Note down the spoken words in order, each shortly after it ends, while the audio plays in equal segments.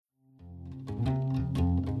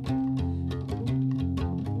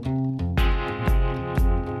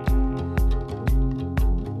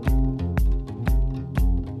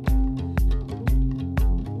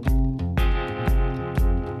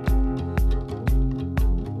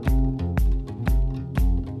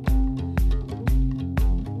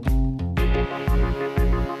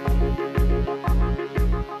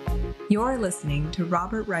listening to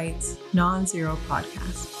Robert Wright's Non-Zero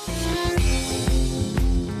Podcast.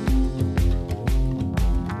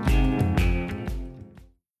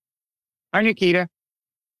 Hi, Nikita.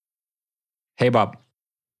 Hey, Bob.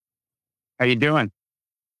 How you doing?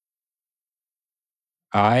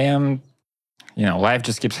 I am, life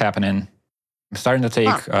just keeps happening. I'm starting to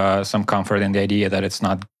take some comfort in the idea that it's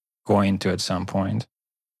not going to at some point.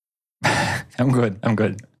 I'm good.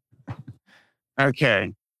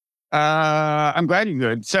 Okay. I'm glad you're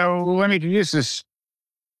good. So let me introduce this.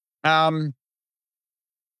 I'm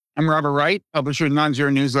Robert Wright, publisher of the Non-Zero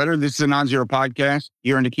newsletter. This is a Non-Zero podcast.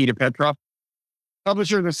 You're Nikita Petrov,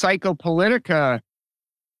 publisher of the Psychopolitica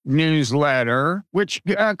newsletter, which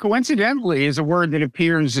coincidentally is a word that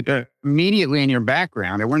appears immediately in your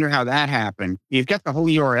background. I wonder how that happened. You've got the whole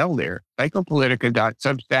URL there,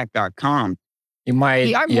 psychopolitica.substack.com. You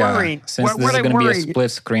might, I'm worried. Since this is going to be a split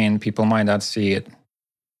screen, people might not see it.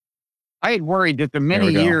 I had worried that the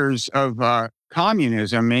many years of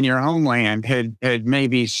communism in your homeland had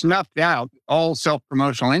maybe snuffed out all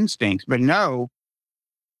self-promotional instincts, but no,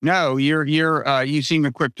 you seem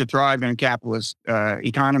equipped to thrive in a capitalist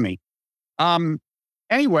economy.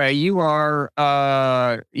 Anyway, you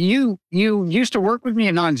are you used to work with me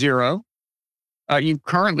at Non-Zero. You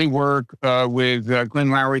currently work with Glenn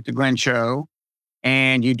Lowry at the Glenn Show,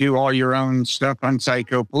 and you do all your own stuff on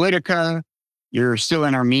Psychopolitica. You're still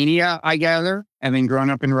in Armenia, I gather, having grown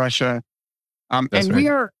up in Russia. And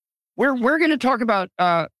right. we're going to talk about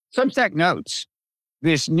Substack Notes,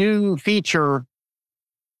 this new feature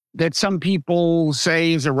that some people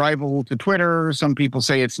say is a rival to Twitter. Some people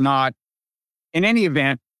say it's not. In any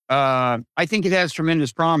event, I think it has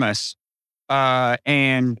tremendous promise,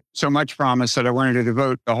 and so much promise that I wanted to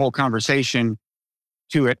devote the whole conversation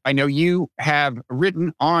to it. I know you have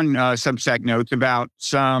written on Substack Notes about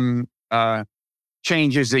some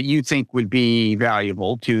changes that you think would be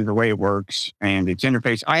valuable to the way it works and its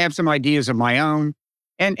interface. I have some ideas of my own.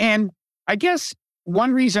 And I guess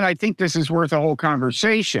one reason I think this is worth a whole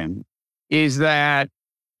conversation is that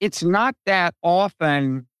it's not that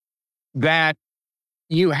often that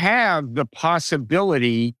you have the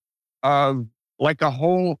possibility of like a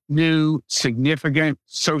whole new significant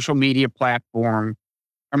social media platform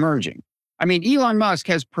emerging. I mean, Elon Musk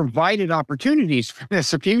has provided opportunities for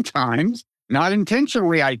this a few times, not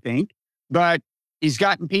intentionally, I think, but he's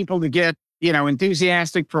gotten people to get,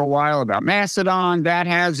 enthusiastic for a while about Mastodon. That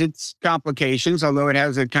has its complications, although it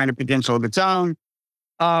has a kind of potential of its own.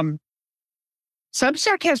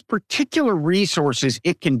 Substack has particular resources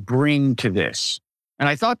it can bring to this. And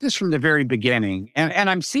I thought this from the very beginning. And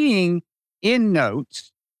I'm seeing in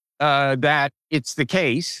notes that it's the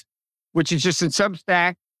case, which is just that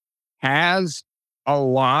Substack has a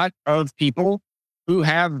lot of people who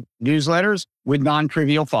have newsletters with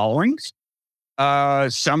non-trivial followings.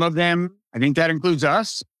 Some of them, I think that includes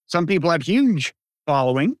us. Some people have huge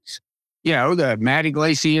followings, the Matt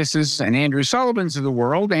Iglesias and Andrew Sullivans of the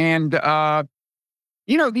world. And,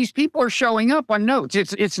 these people are showing up on Notes.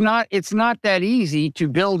 It's not that easy to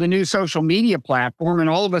build a new social media platform. And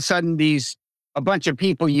all of a sudden a bunch of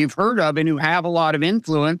people you've heard of and who have a lot of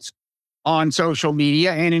influence on social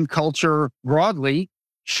media and in culture broadly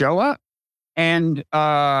show up. And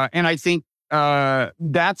I think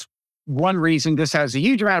that's one reason this has a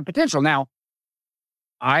huge amount of potential. Now,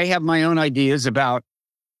 I have my own ideas about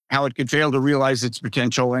how it could fail to realize its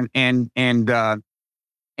potential and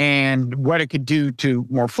what it could do to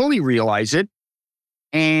more fully realize it.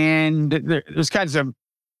 And there's kinds of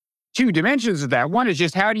two dimensions of that. One is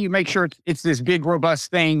just how do you make sure it's this big,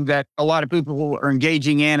 robust thing that a lot of people are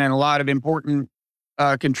engaging in and a lot of important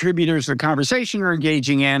contributors to the conversation are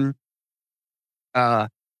engaging in. And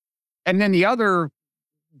then the other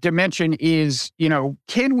dimension is,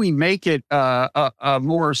 can we make it a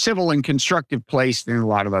more civil and constructive place than a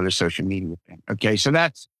lot of other social media things? Okay, so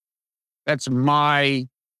that's my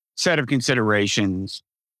set of considerations.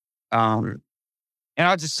 And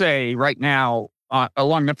I'll just say right now,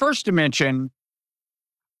 along the first dimension,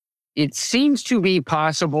 it seems to be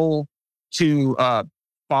possible to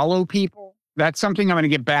follow people. That's something I'm going to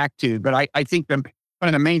get back to, but I think one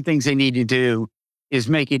of the main things they need to do is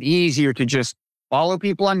make it easier to just follow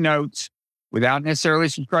people on Notes without necessarily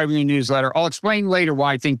subscribing to a newsletter. I'll explain later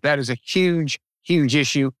why I think that is a huge, huge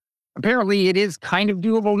issue. Apparently, it is kind of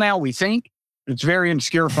doable now, we think. It's a very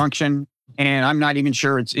obscure function, and I'm not even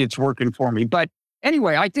sure it's working for me. But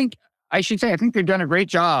anyway, I think they've done a great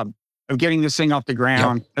job of getting this thing off the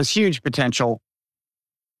ground. Yep. There's huge potential.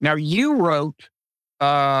 Now, you wrote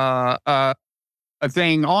a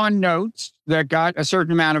thing on Notes that got a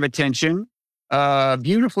certain amount of attention.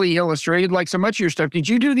 beautifully illustrated, like so much of your stuff. Did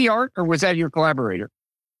you do the art, or was that your collaborator?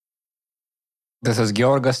 This is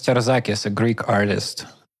Georgos Terzakis, a Greek artist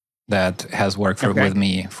that has worked with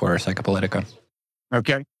me for Psychopolitica.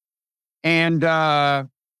 Okay. And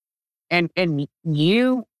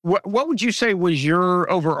you, what would you say was your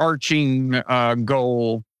overarching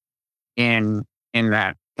goal in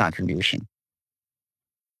that contribution?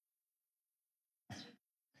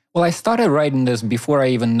 Well, I started writing this before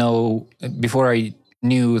I knew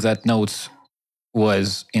that Notes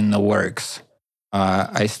was in the works.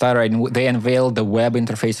 I started writing, they unveiled the web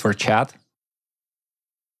interface for chat.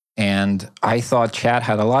 And I thought chat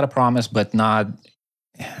had a lot of promise, but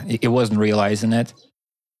it wasn't realizing it.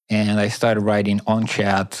 And I started writing on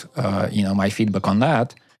chat, my feedback on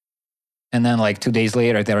that. And then like 2 days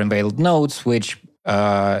later, they unveiled Notes, which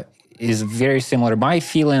is very similar. My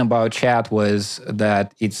feeling about chat was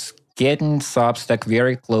that it's getting Substack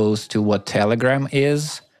very close to what Telegram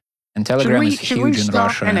is. And Telegram is huge in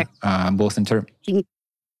Russia, both in terms...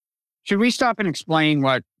 Should we stop and explain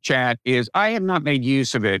what chat is? I have not made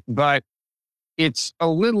use of it, but it's a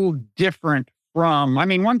little different from,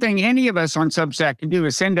 one thing any of us on Substack can do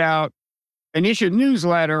is send out an issued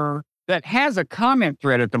newsletter that has a comment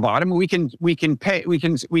thread at the bottom. We can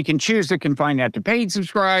choose to confine that to paid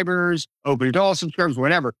subscribers, open it to all subscribers,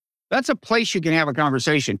 whatever. That's a place you can have a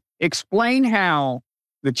conversation. Explain how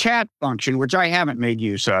the chat function, which I haven't made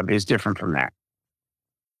use of, is different from that.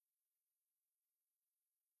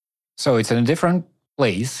 So it's in a different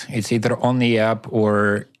place. It's either on the app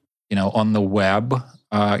or, on the web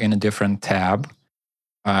in a different tab.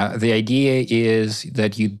 The idea is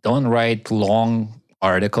that you don't write long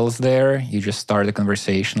articles there. You just start a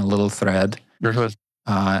conversation, a little thread.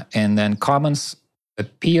 And then comments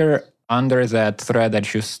appear under that thread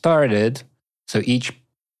that you started. So each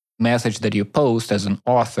message that you post as an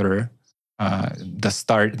author,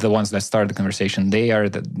 the ones that start the conversation, they are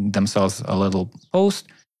themselves a little post.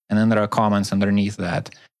 And then there are comments underneath that.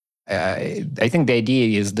 I think the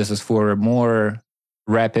idea is this is for a more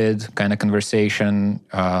rapid kind of conversation,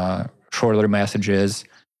 shorter messages,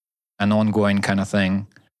 an ongoing kind of thing.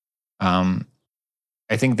 I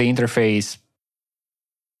think the interface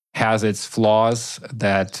has its flaws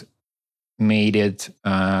that made it,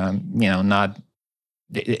 not.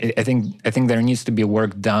 I think there needs to be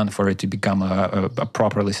work done for it to become a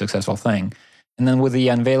properly successful thing. And then with the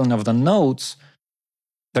unveiling of the Notes,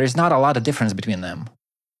 there is not a lot of difference between them.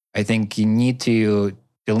 I think you need to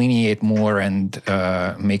delineate more and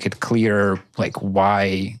make it clear,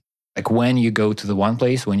 why, when you go to the one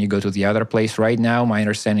place, when you go to the other place. Right now, my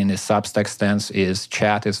understanding is Substack stance is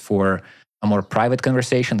chat is for a more private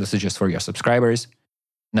conversation. This is just for your subscribers.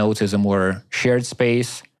 Notes is a more shared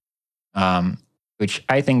space, which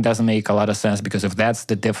I think doesn't make a lot of sense, because if that's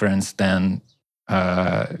the difference, then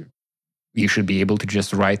you should be able to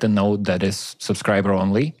just write a note that is subscriber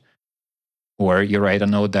only, or you write a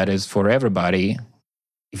note that is for everybody.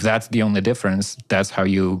 If that's the only difference, that's how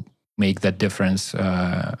you make that difference,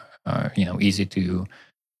 easy to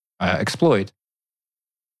exploit.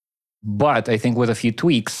 But I think with a few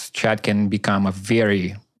tweaks, chat can become a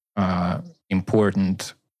very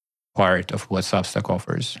important part of what Substack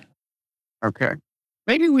offers. Okay.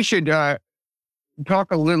 Maybe we should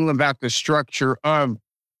talk a little about the structure of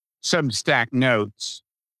Substack Notes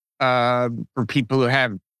for people who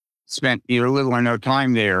have spent either little or no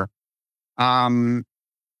time there. And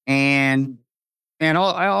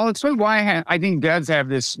I'll explain why I think does have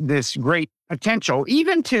this great potential,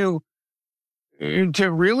 even to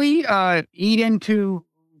really eat into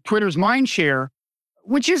Twitter's mind share,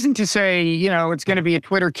 which isn't to say, it's going to be a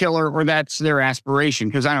Twitter killer or that's their aspiration,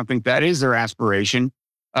 because I don't think that is their aspiration.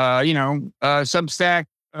 Substack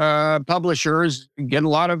publishers get a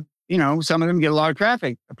lot of, some of them get a lot of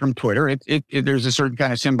traffic from Twitter. There's a certain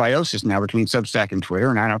kind of symbiosis now between Substack and Twitter,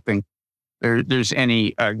 and I don't think there's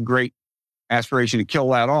any great aspiration to kill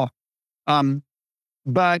that off.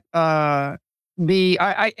 But I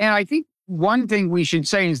think one thing we should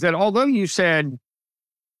say is that although you said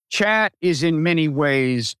chat is in many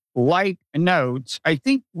ways like Notes, I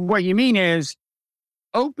think what you mean is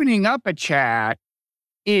opening up a chat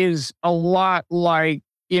is a lot like,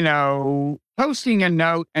 posting a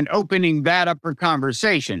note and opening that up for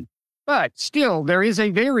conversation. But still, there is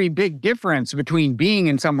a very big difference between being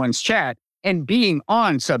in someone's chat and being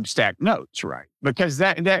on Substack Notes, right? Because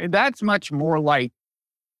that's much more like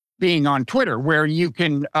being on Twitter, where you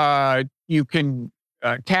can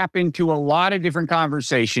tap into a lot of different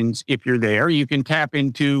conversations if you're there. You can tap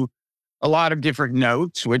into a lot of different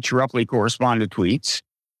notes, which roughly correspond to tweets.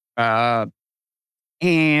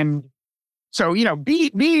 And So,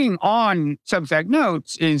 being on Substack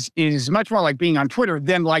Notes is much more like being on Twitter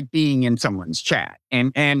than like being in someone's chat.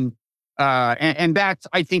 And that's,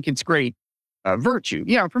 I think it's great virtue.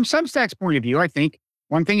 From Substack's point of view, I think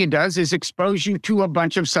one thing it does is expose you to a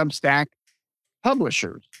bunch of Substack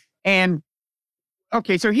publishers. And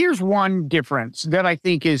okay, so here's one difference that I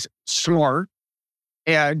think is smart.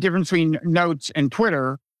 Difference between Notes and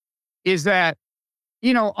Twitter is that,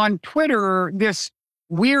 on Twitter, this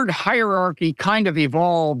weird hierarchy kind of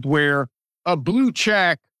evolved where a blue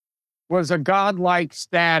check was a godlike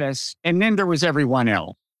status, and then there was everyone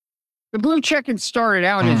else. The blue check had started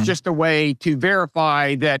out as just a way to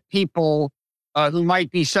verify that people who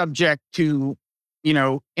might be subject to,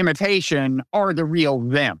 imitation are the real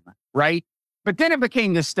them, right? But then it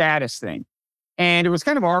became the status thing. And it was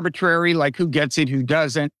kind of arbitrary, like who gets it, who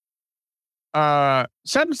doesn't.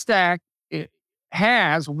 Substack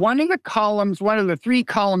has one of the 3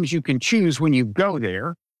 columns you can choose when you go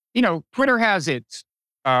there. Twitter has its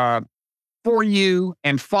for you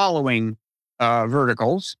and following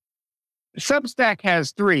verticals. Substack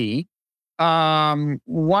has 3.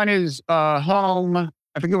 One is home.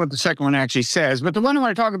 I forget what the second one actually says, but the one I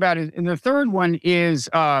want to talk about is, and the third one is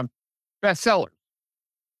bestsellers.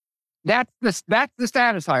 That's the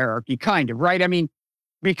status hierarchy, kind of, right? I mean,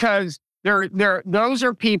 because those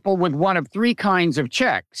are people with one of 3 kinds of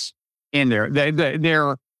checks in there.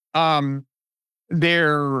 A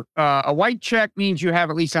white check means you have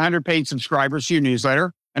at least 100 paid subscribers to your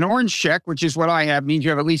newsletter. An orange check, which is what I have, means you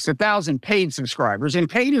have at least 1,000 paid subscribers. And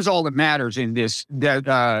paid is all that matters in this,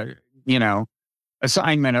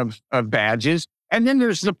 assignment of badges. And then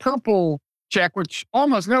there's the purple check, which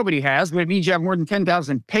almost nobody has, but it means you have more than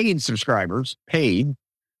 10,000 paid subscribers, paid.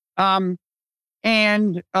 I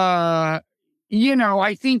think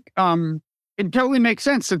it totally makes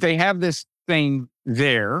sense that they have this thing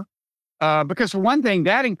there because for one thing,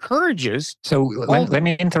 that encourages. So let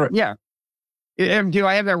me interrupt. Yeah. Do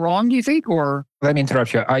I have that wrong, do you think? Or let me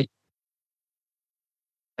interrupt you. I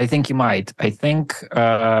think you might. I think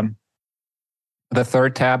the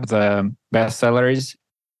third tab, the bestsellers,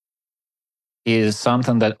 is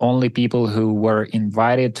something that only people who were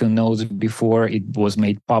invited to Notes before it was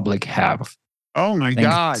made public have. Oh my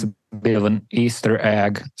God. It's a bit of an Easter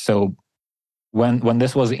egg. So when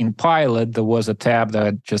this was in pilot, there was a tab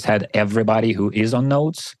that just had everybody who is on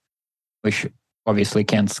Notes, which obviously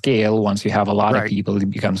can't scale. Once you have a lot of people, it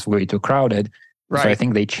becomes way too crowded. Right. So I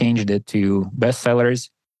think they changed it to bestsellers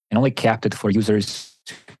and only kept it for users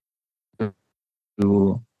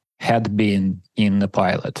who had been in the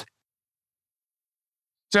pilot.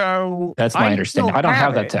 So that's my understanding. I don't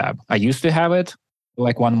have that tab. I used to have it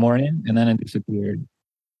like one morning and then it disappeared.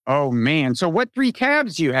 Oh man. So what 3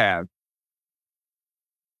 tabs do you have?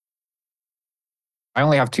 I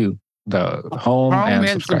only have 2. The home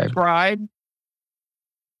and subscribe.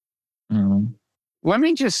 Mm-hmm. Let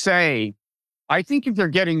me just say, I think if they're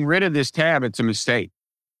getting rid of this tab, it's a mistake.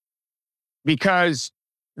 Because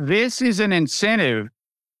this is an incentive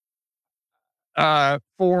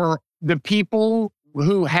for the people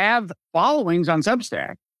who have followings on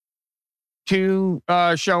Substack to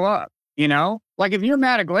show up, Like if you're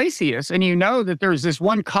Matt Iglesias and you know that there's this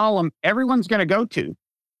one column everyone's going to go to,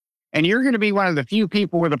 and you're going to be one of the few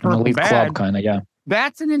people with a purple badge, club kind of, yeah.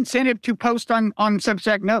 That's an incentive to post on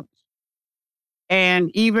Substack Notes. And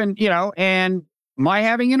even, and my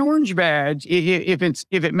having an orange badge, if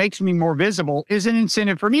it makes me more visible, is an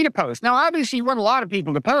incentive for me to post. Now, obviously, you want a lot of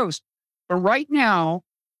people to post, but right now,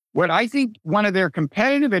 what I think one of their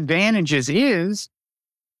competitive advantages is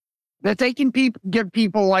that they can give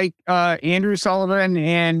people like Andrew Sullivan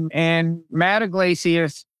and Matt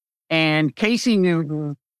Iglesias and Casey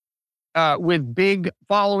Newton with big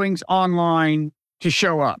followings online to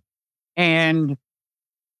show up. And,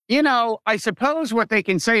 I suppose what they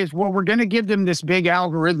can say is, well, we're going to give them this big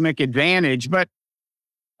algorithmic advantage. But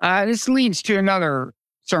this leads to another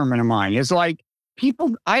sermon of mine. It's like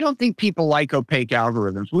I don't think people like opaque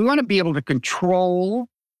algorithms. We want to be able to control.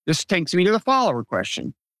 This takes me to the follower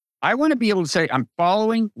question. I want to be able to say, I'm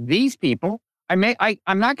following these people. I'm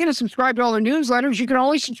not going to subscribe to all their newsletters. You can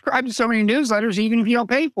only subscribe to so many newsletters, even if you don't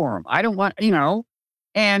pay for them. I don't want,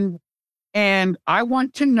 and I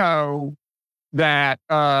want to know that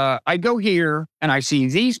I go here and I see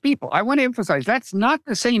these people. I want to emphasize that's not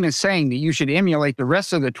the same as saying that you should emulate the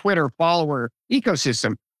rest of the Twitter follower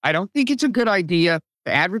ecosystem. I don't think it's a good idea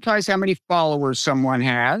to advertise how many followers someone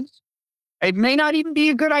has. It may not even be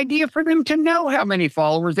a good idea for them to know how many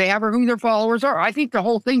followers they have or who their followers are. I think the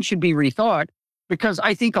whole thing should be rethought because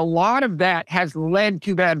I think a lot of that has led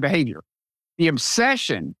to bad behavior. The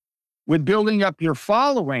obsession with building up your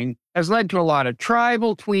following has led to a lot of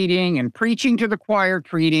tribal tweeting and preaching to the choir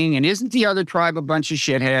tweeting, and isn't the other tribe a bunch of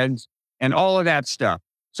shitheads and all of that stuff.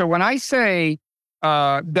 So when I say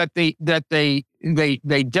that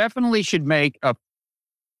they definitely should make a,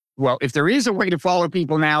 well, if there is a way to follow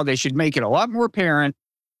people now, they should make it a lot more apparent.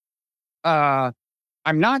 I'm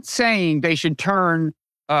not saying they should turn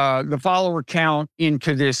the follower count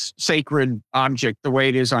into this sacred object the way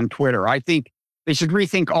it is on Twitter. I think they should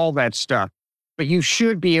rethink all that stuff. But you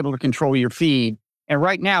should be able to control your feed. And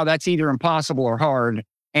right now, that's either impossible or hard.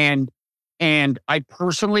 And I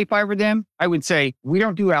personally, if I were them, I would say, we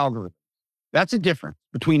don't do algorithms. That's a difference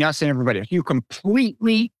between us and everybody else. You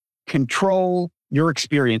completely control your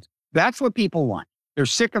experience. That's what people want. They're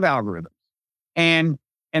sick of algorithms. And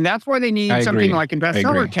that's why they need something like a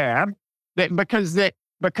bestseller tab,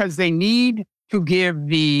 because they need to give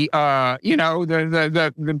the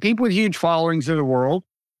the people with huge followings of the world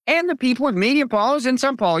and the people with medium followers and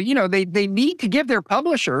some followers, they need to give their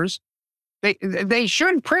publishers, they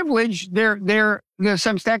should privilege their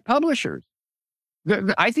Substack publishers.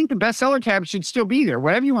 I think the bestseller tab should still be there,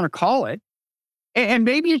 whatever you want to call it. And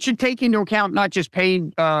maybe it should take into account not just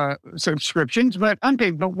paid subscriptions, but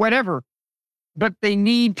unpaid, but whatever. But they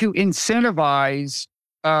need to incentivize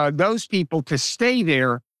those people to stay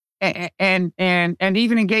there and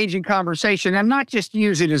even engage in conversation and not just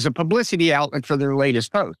use it as a publicity outlet for their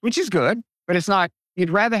latest post, which is good, but it's not.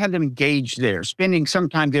 You'd rather have them engaged there, spending some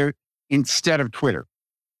time there instead of Twitter.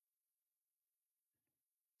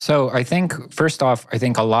 So I think, first off, I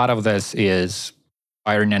think a lot of this is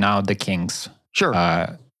ironing out the kinks. Sure.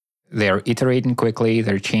 They're iterating quickly,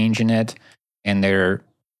 they're changing it, and they're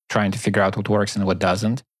trying to figure out what works and what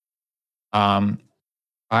doesn't.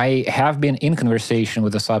 I have been in conversation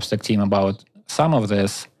with the Substack team about some of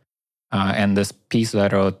this, and this piece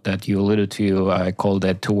that I wrote that you alluded to, I called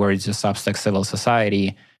it Towards the Substack Civil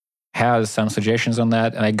Society, has some suggestions on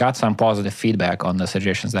that, and I got some positive feedback on the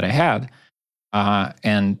suggestions that I had.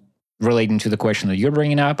 And relating to the question that you're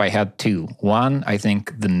bringing up, I had two. One, I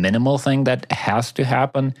think the minimal thing that has to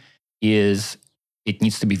happen is it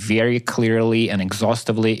needs to be very clearly and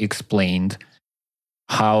exhaustively explained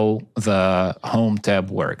how the home tab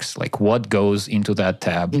works, like what goes into that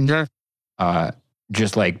tab. Mm-hmm.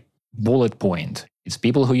 Just like bullet point. It's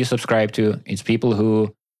people who you subscribe to. It's people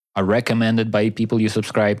who are recommended by people you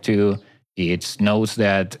subscribe to. It's notes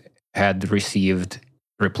that had received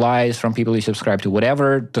replies from people you subscribe to.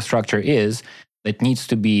 Whatever the structure is, that needs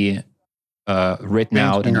to be written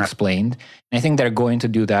out and explained. And I think they're going to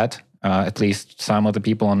do that. At least some of the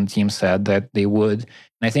people on the team said that they would.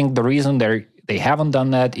 And I think the reason they haven't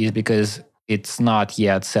done that is because it's not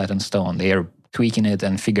yet set in stone. They are tweaking it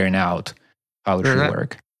and figuring out how it should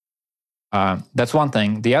work. That's one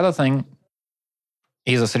thing. The other thing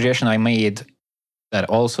is a suggestion I made that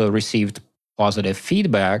also received positive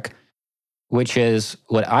feedback, which is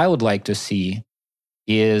what I would like to see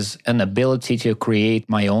is an ability to create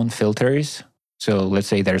my own filters. So let's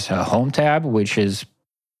say there's a home tab, which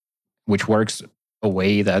works a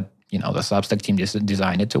way that the Substack team just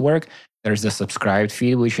designed it to work. There's the subscribed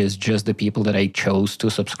feed, which is just the people that I chose to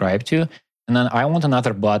subscribe to. And then I want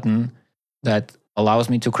another button that allows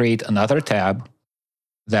me to create another tab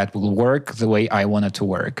that will work the way I want it to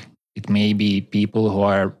work. It may be people who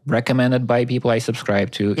are recommended by people I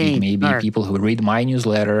subscribe to. It may be people who read my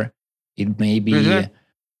newsletter. It may be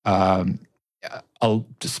a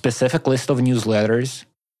specific list of newsletters,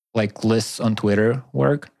 like lists on Twitter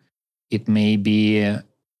work. It may be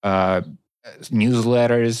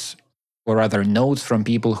newsletters or other notes from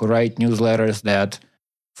people who write newsletters that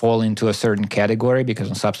fall into a certain category, because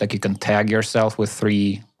on Substack you can tag yourself with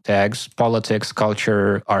 3 tags: politics,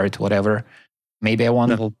 culture, art, whatever. Maybe I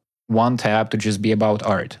want one tab to just be about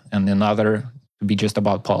art and another to be just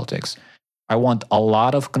about politics. I want a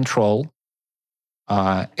lot of control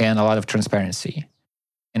and a lot of transparency.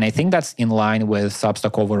 And I think that's in line with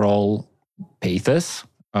Substack overall pathos,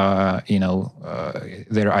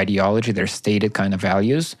 their ideology, their stated kind of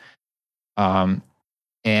values.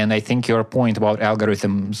 And I think your point about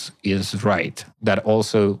algorithms is right. That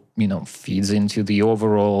also, feeds into the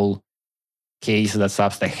overall case that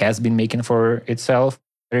Substack has been making for itself.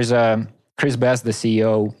 There's Chris Best, the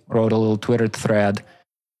CEO, wrote a little Twitter thread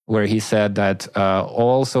where he said that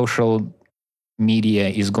all social media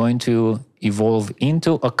is going to evolve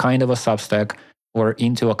into a kind of a Substack or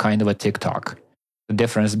into a kind of a TikTok. The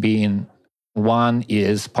difference being one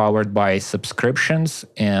is powered by subscriptions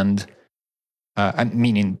and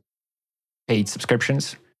meaning paid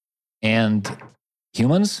subscriptions, and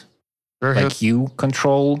humans, like you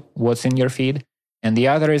control what's in your feed. And the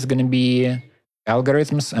other is going to be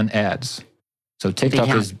algorithms and ads. So TikTok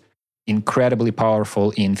is incredibly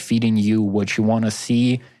powerful in feeding you what you want to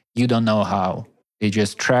see. You don't know how. It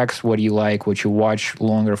just tracks what you like, what you watch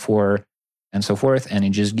longer for, and so forth. And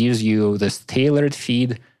it just gives you this tailored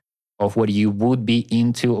feed of what you would be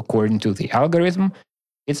into according to the algorithm.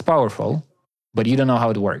 It's powerful, but you don't know how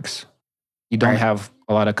it works. You don't have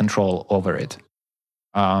a lot of control over it.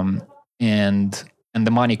 And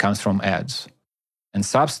the money comes from ads. And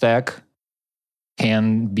Substack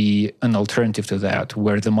can be an alternative to that,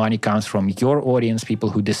 where the money comes from your audience, people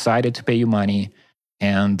who decided to pay you money,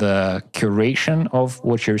 and the curation of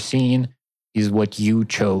what you're seeing is what you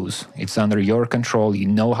chose. It's under your control. You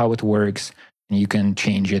know how it works, and you can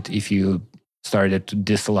change it if you started to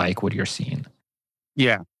dislike what you're seeing.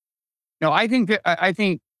 Yeah. No, I think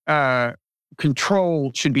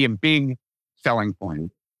control should be a big selling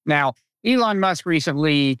point. Now, Elon Musk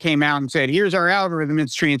recently came out and said, here's our algorithm,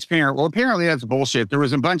 it's transparent. Well, apparently that's bullshit. There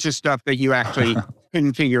was a bunch of stuff that you actually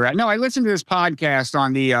couldn't figure out. No, I listened to this podcast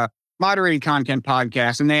on the moderated content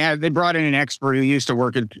podcast, and they brought in an expert who used to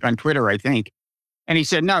work on Twitter, I think. And he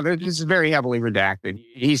said, no, this is very heavily redacted.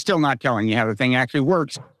 He's still not telling you how the thing actually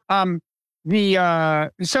works. So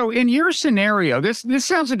in your scenario, this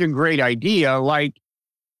sounds like a great idea. Like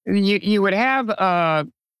you would have,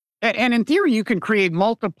 and in theory, you can create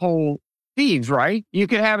multiple feeds, right? You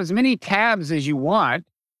could have as many tabs as you want.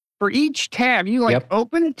 For each tab, you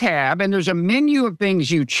open a tab, and there's a menu of things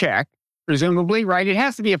you check, presumably, right? It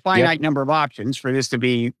has to be a finite number of options for this to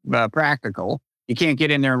be practical. You can't get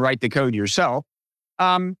in there and write the code yourself.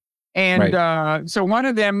 So one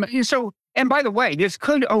of them, and by the way, this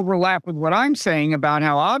could overlap with what I'm saying about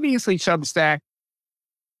how obviously Substack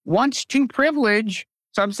wants to privilege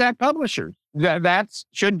Substack publishers. That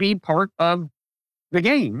should be part of the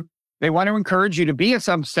game. They want to encourage you to be a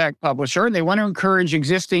Substack publisher, and they want to encourage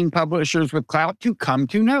existing publishers with clout to come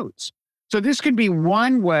to Notes. So this could be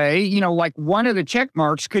one way, like one of the check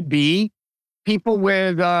marks could be people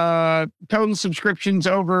with total subscriptions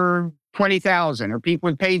over 20,000 or people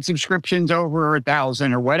with paid subscriptions over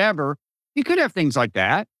 1,000 or whatever. You could have things like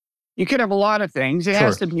that. You could have a lot of things. It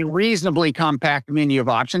has to be a reasonably compact menu of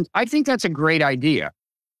options. I think that's a great idea.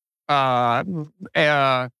 So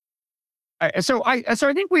I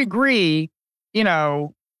think we agree,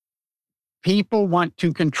 people want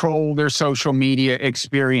to control their social media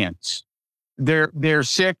experience. They're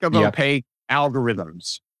sick of opaque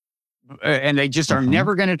algorithms, and they just are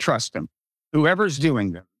never going to trust them, whoever's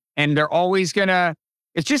doing them. And they're always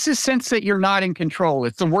it's just a sense that you're not in control.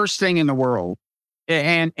 It's the worst thing in the world.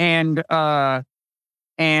 And so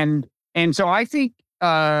I think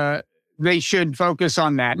they should focus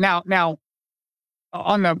on that. Now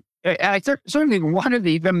on the, certainly one of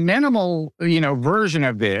the minimal, version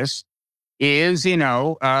of this is,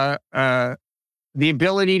 the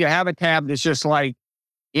ability to have a tab that's just like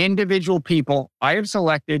individual people I have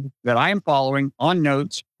selected that I am following on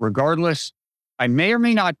Notes, regardless. I may or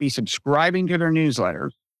may not be subscribing to their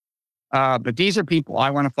newsletters, but these are people I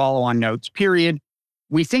want to follow on Notes, period.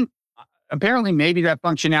 We think apparently maybe that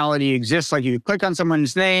functionality exists. Like you click on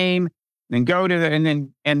someone's name, then go to and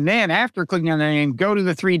then after clicking on their name, go to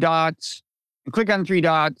the three dots and click on the three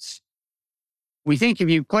dots. We think if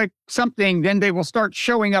you click something, then they will start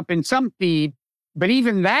showing up in some feed. But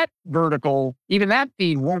even that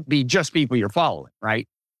feed won't be just people you're following, right?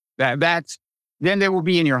 Then they will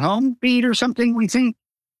be in your home feed or something, we think.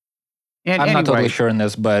 And I'm not totally sure in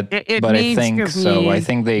this, but I think so. I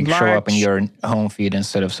think they show up in your home feed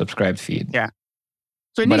instead of subscribed feed. Yeah.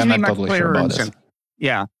 So it needs to be much clearer and simple.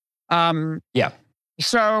 Yeah.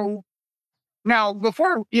 So now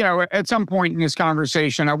before, at some point in this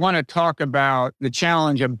conversation, I want to talk about the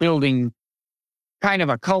challenge of building kind of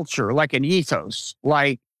a culture, like an ethos,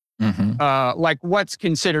 like what's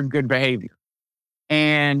considered good behavior.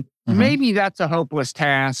 And maybe that's a hopeless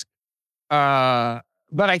task.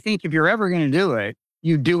 But I think if you're ever going to do it,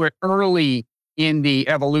 you do it early in the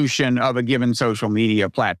evolution of a given social media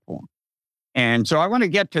platform. And so I want to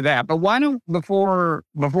get to that. But why don't, before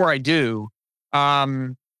I do,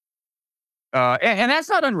 and that's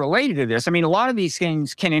not unrelated to this. I mean, a lot of these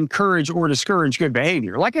things can encourage or discourage good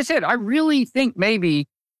behavior. Like I said, I really think maybe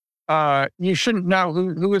you shouldn't know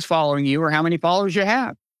who is following you or how many followers you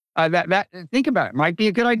have. Think about it. Might be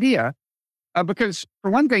a good idea. Because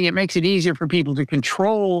for one thing, it makes it easier for people to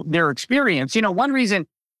control their experience. One reason,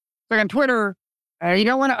 like on Twitter, you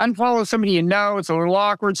don't want to unfollow somebody it's a little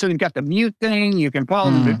awkward. So they've got the mute thing. You can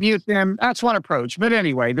follow them, but mute them. That's one approach. But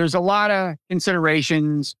anyway, there's a lot of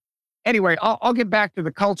considerations. Anyway, I'll get back to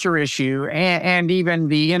the culture issue and even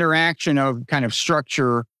the interaction of kind of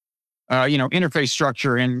structure, interface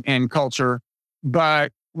structure and culture.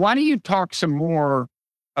 But why don't you talk some more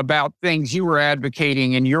about things you were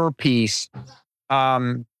advocating in your piece.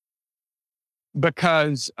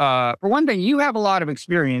 Because for one thing, you have a lot of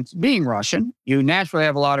experience being Russian. You naturally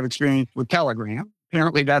have a lot of experience with Telegram.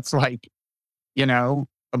 Apparently that's like,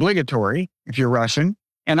 obligatory if you're Russian.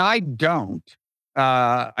 And I don't.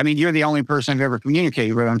 I mean, you're the only person I've ever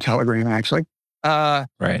communicated with on Telegram, actually.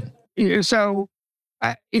 Right. So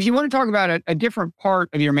if you want to talk about a different part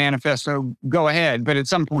of your manifesto, go ahead. But at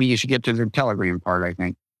some point, you should get to the Telegram part, I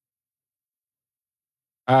think.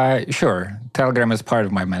 Sure. Telegram is part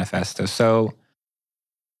of my manifesto. So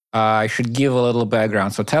I should give a little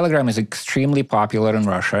background. So Telegram is extremely popular in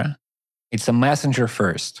Russia. It's a messenger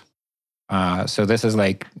first. So this is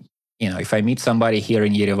like, if I meet somebody here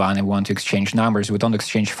in Yerevan and want to exchange numbers, we don't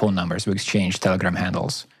exchange phone numbers. We exchange Telegram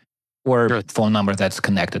handles or phone number that's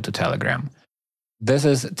connected to Telegram.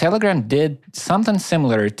 Telegram did something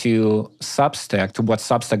similar to Substack, to what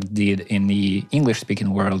Substack did in the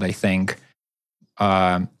English-speaking world, I think,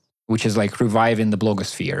 which is like reviving the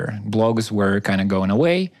blogosphere. Blogs were kind of going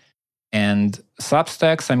away. And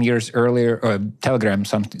Substack some years earlier, or Telegram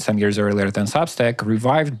some years earlier than Substack,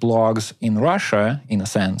 revived blogs in Russia, in a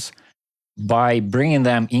sense, by bringing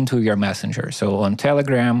them into your messenger. So on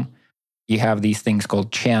Telegram, you have these things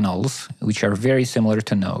called channels, which are very similar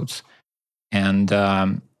to notes. And,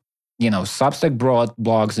 Substack brought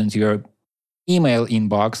blogs into your email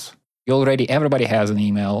inbox. Everybody has an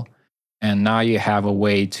email. And now you have a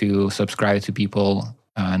way to subscribe to people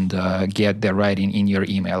and get their writing in your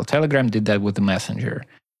email. Telegram did that with the messenger.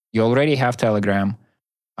 You already have Telegram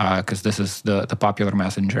because this is the popular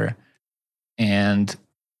messenger. And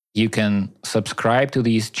you can subscribe to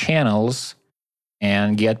these channels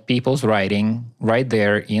and get people's writing right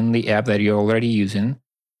there in the app that you're already using.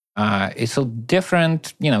 It's a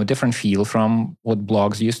different feel from what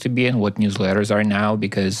blogs used to be and what newsletters are now,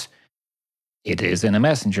 because it is in a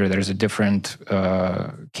messenger. There's a different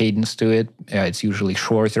cadence to it. It's usually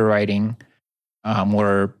shorter writing,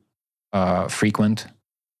 more frequent.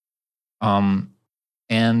 And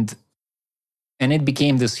it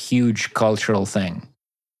became this huge cultural thing.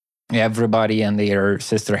 Everybody and their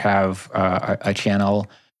sister have a channel.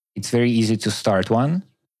 It's very easy to start one.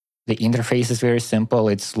 The interface is very simple.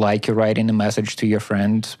 It's like you're writing a message to your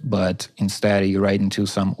friend, but instead you're writing to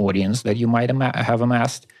some audience that you might have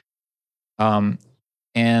amassed.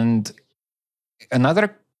 And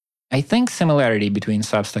another, I think, similarity between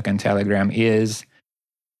Substack and Telegram is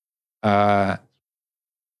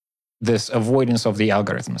this avoidance of the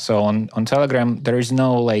algorithm. So on Telegram, there is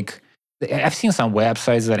no I've seen some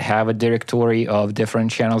websites that have a directory of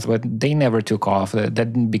different channels, but they never took off.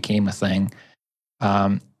 That became a thing.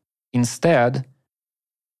 Instead,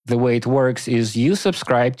 the way it works is you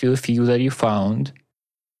subscribe to a few that you found,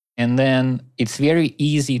 and then it's very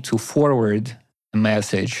easy to forward a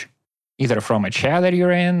message either from a chat that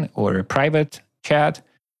you're in or a private chat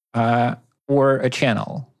or a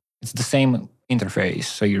channel. It's the same interface.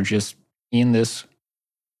 So you're just in this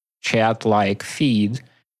chat-like feed.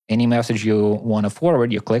 Any message you want to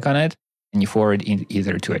forward, you click on it and you forward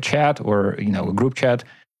either to a chat or a group chat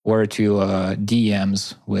or to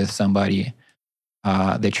DMs with somebody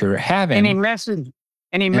that you're having.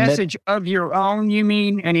 Any message of your own, you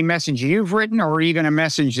mean? Any message you've written, or even a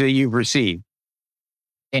message that you've received?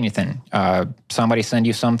 Anything. Somebody sent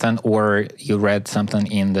you something, or you read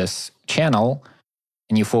something in this channel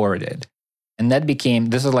and you forwarded. And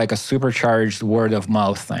this is like a supercharged word of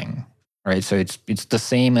mouth thing, right? So it's the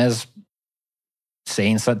same as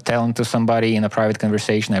telling to somebody in a private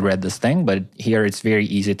conversation, I read this thing, but here it's very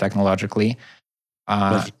easy technologically.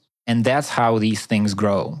 And that's how these things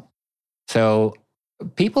grow. So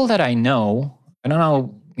people that I know, I don't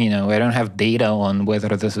know, I don't have data on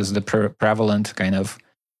whether this is the prevalent kind of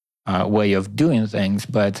way of doing things,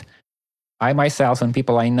 but I myself and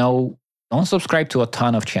people I know don't subscribe to a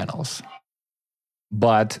ton of channels.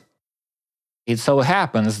 But it so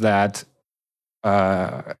happens that,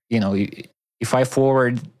 if I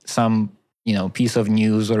forward some, piece of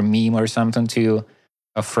news or meme or something to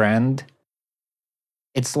a friend,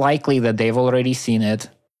 it's likely that they've already seen it.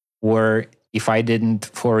 Or if I didn't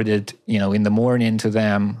forward it, in the morning to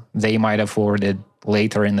them, they might have forwarded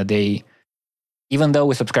later in the day, even though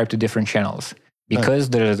we subscribe to different channels. Because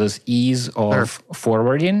there's this ease of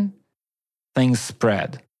forwarding, things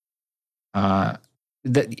spread.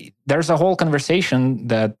 There's a whole conversation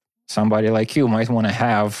that somebody like you might want to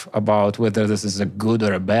have about whether this is a good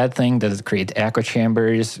or a bad thing. Does it create echo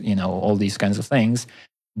chambers? All these kinds of things.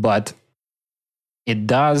 But it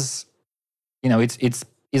does, it's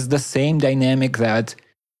the same dynamic that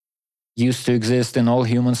used to exist in all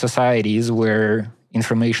human societies, where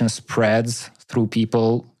information spreads through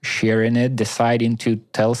people sharing it, deciding to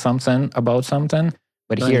tell something about something.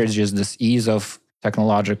 But here it's just this ease of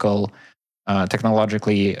technologically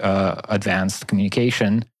advanced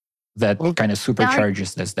communication that kind of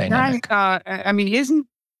supercharges this dynamic. I mean,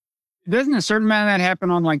 doesn't a certain amount of that happen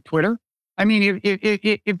on like Twitter? I mean,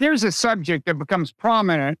 if there's a subject that becomes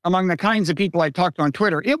prominent among the kinds of people I talk to on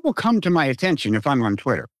Twitter, it will come to my attention if I'm on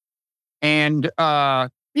Twitter. And, through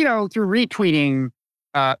retweeting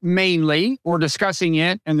mainly or discussing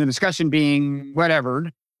it and the discussion being whatever,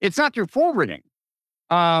 it's not through forwarding.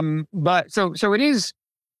 But so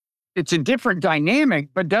it's a different dynamic,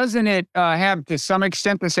 but doesn't it have to some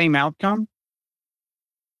extent the same outcome?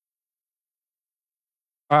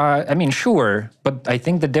 I mean, sure, but I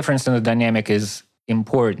think the difference in the dynamic is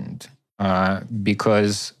important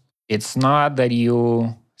because it's not that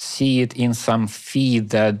you see it in some feed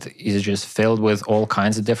that is just filled with all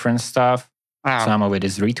kinds of different stuff. Wow. Some of it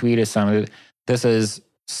is retweeted, some of it. This is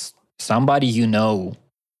somebody you know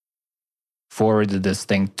forwarded this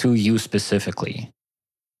thing to you specifically.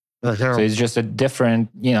 So it's just a different,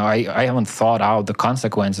 I haven't thought out the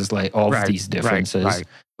consequences of these differences,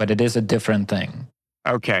 but it is a different thing.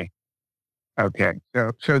 Okay.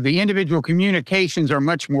 So the individual communications are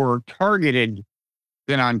much more targeted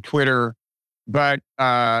than on Twitter, but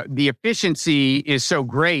the efficiency is so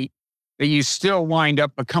great that you still wind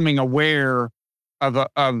up becoming aware of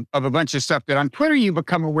a bunch of stuff that on Twitter you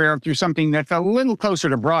become aware of through something that's a little closer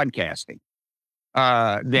to broadcasting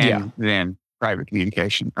than private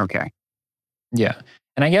communication. Okay. Yeah.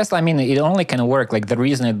 And I guess, it only can work. The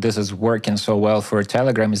reason this is working so well for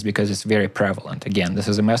Telegram is because it's very prevalent. Again, this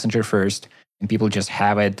is a messenger first, and people just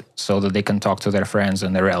have it so that they can talk to their friends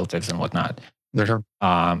and their relatives and whatnot. Sure.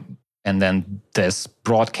 And then this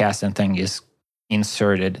broadcasting thing is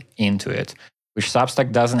inserted into it, which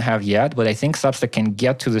Substack doesn't have yet. But I think Substack can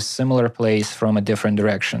get to the similar place from a different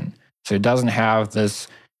direction. So it doesn't have this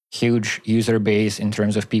huge user base in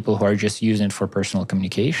terms of people who are just using it for personal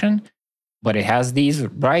communication. But it has these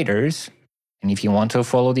writers, and if you want to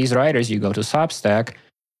follow these writers, you go to Substack.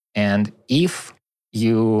 And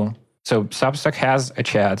so Substack has a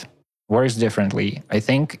chat, works differently. I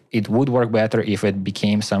think it would work better if it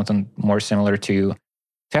became something more similar to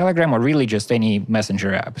Telegram or really just any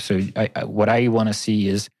messenger app. So what I want to see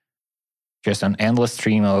is just an endless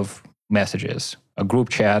stream of messages, a group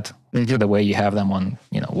chat, the way you have them on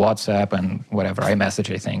WhatsApp and whatever,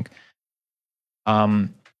 iMessage, I think.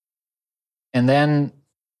 And then,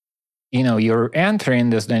 you're entering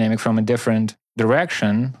this dynamic from a different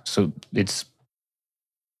direction. So it's,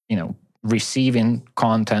 receiving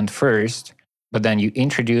content first, but then you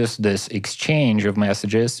introduce this exchange of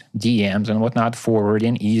messages, DMs and whatnot,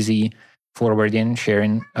 easy forwarding,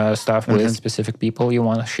 sharing stuff with specific people you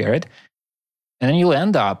want to share it. And then you'll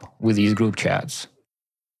end up with these group chats.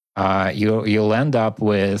 You'll end up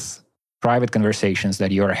with private conversations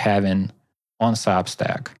that you're having on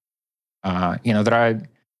Substack. There are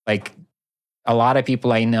a lot of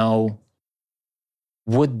people I know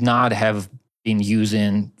would not have been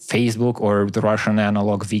using Facebook or the Russian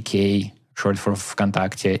analog VK, short for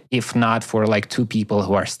Vkontakte, if not for two people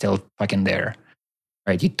who are still fucking there,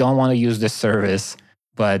 right? You don't want to use this service,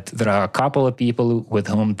 but there are a couple of people with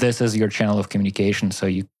whom this is your channel of communication, so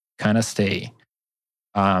you kind of stay.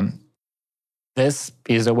 This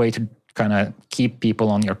is a way to kind of keep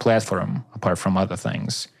people on your platform, apart from other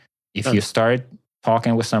things. If you start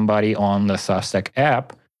talking with somebody on the Substack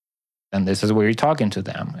app, then this is where you're talking to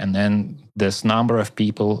them. And then this number of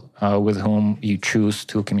people with whom you choose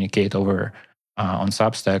to communicate over on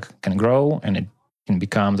Substack can grow, and it can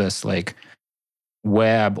become this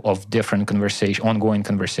web of different ongoing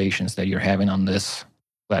conversations that you're having on this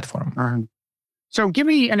platform. So give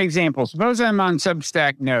me an example. Suppose I'm on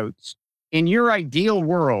Substack Notes. In your ideal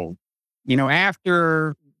world,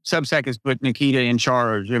 after Substack has put Nikita in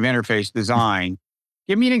charge of interface design,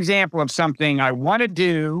 give me an example of something I want to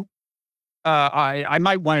do. I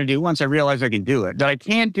might want to do once I realize I can do it, that I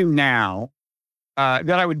can't do now, that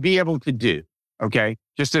I would be able to do. Okay.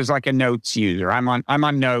 Just as a Notes user, I'm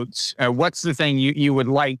on Notes. What's the thing you would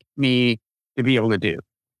like me to be able to do?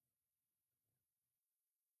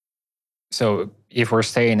 So if we're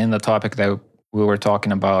staying in the topic that we were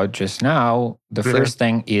talking about just now, the first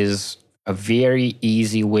thing is a very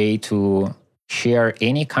easy way to share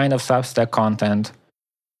any kind of Substack content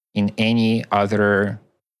in any other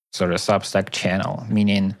sort of Substack channel,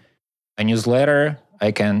 meaning a newsletter.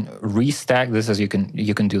 I can restack this as you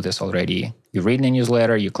can do this already. You read the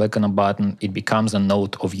newsletter, you click on a button, it becomes a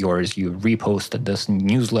note of yours. You reposted this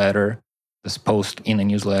newsletter, this post in a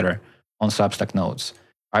newsletter on Substack Notes.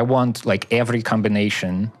 I want like every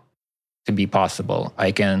combination to be possible.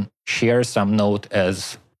 I can share some note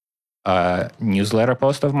as a newsletter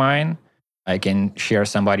post of mine. I can share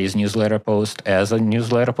somebody's newsletter post as a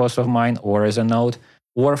newsletter post of mine or as a note,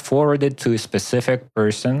 or forward it to a specific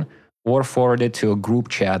person, or forward it to a group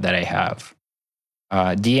chat that I have.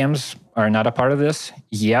 DMs are not a part of this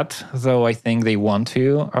yet, though I think they want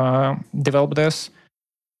to develop this.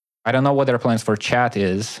 I don't know what their plans for chat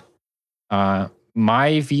is.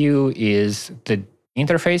 My view is the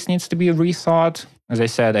interface needs to be rethought. As I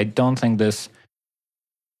said, I don't think this,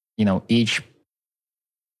 each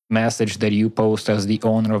message that you post as the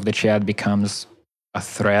owner of the chat becomes a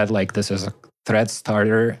thread. Like this is a thread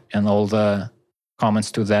starter, and all the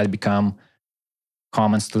comments to that become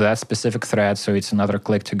comments to that specific thread. So it's another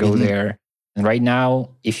click to go there. And right now,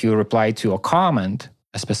 if you reply to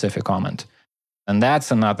a specific comment, and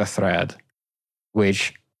that's another thread,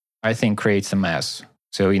 which I think creates a mess.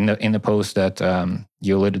 So in the post that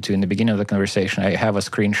you alluded to in the beginning of the conversation, I have a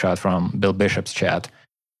screenshot from Bill Bishop's chat.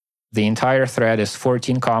 The entire thread is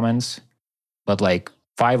 14 comments, but like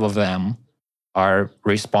 5 of them are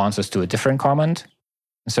responses to a different comment.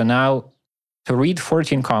 So now to read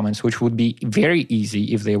 14 comments, which would be very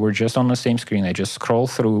easy if they were just on the same screen, I just scroll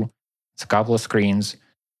through, it's a couple of screens.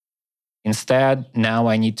 Instead, now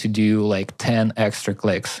I need to do like 10 extra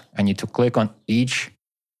clicks. I need to click on each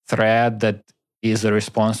thread that is a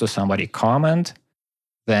response to somebody's comment.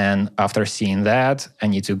 Then after seeing that, I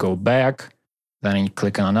need to go back. Then I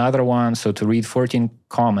click on another one. So to read 14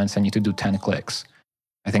 comments, I need to do 10 clicks.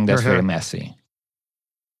 I think that's very messy.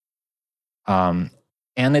 And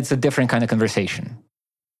it's a different kind of conversation.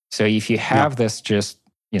 So if you have this just,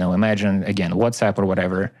 imagine again, WhatsApp or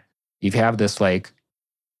whatever, if you have this like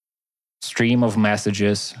stream of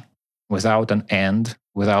messages without an end,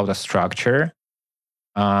 without a structure,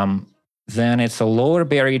 then it's a lower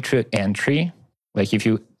barrier to entry. Like if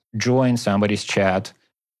you join somebody's chat,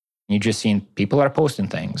 you just seen people are posting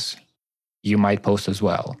things, you might post as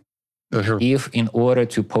well. If in order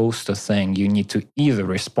to post a thing, you need to either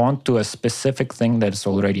respond to a specific thing that's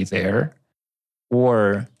already there,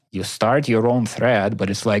 or you start your own thread, but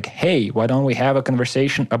it's like, hey, why don't we have a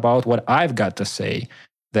conversation about what I've got to say?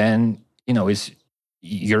 Then,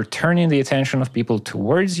 you're turning the attention of people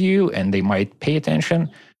towards you, and they might pay attention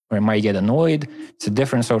or might get annoyed. It's a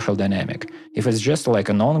different social dynamic. If it's just like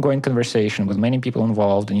an ongoing conversation with many people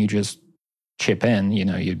involved and you just chip in, you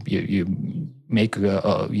make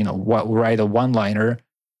write a one-liner,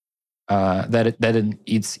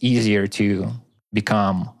 it's easier to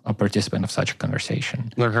become a participant of such a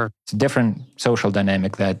conversation. It's a different social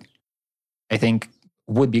dynamic that I think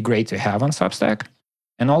would be great to have on Substack.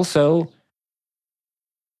 And also,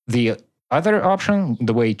 the other option,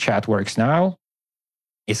 the way chat works now,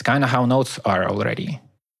 is kind of how notes are already.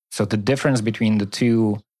 So the difference between the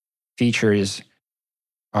two features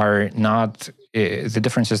the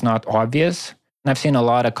difference is not obvious. And I've seen a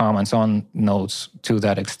lot of comments on notes to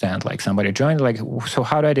that extent. Like somebody joined, like, so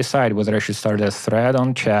how do I decide whether I should start a thread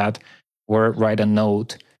on chat or write a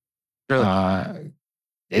note? Really?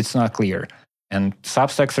 It's not clear. And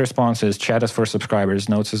Substack's response is chat is for subscribers.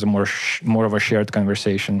 Notes is a more of a shared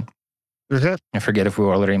conversation. I forget if we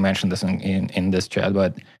already mentioned this in this chat,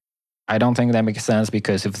 but I don't think that makes sense,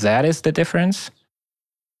 because if that is the difference,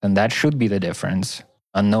 then that should be the difference.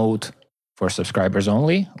 A note for subscribers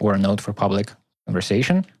only, or a note for public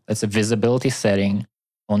conversation. That's a visibility setting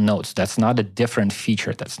on notes. That's not a different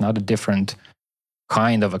feature. That's not a different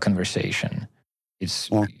kind of a conversation. It's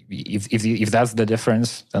if that's the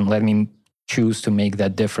difference, then let me choose to make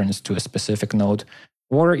that difference to a specific note,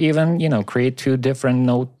 or even create 2 different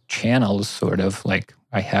note channels. Sort of like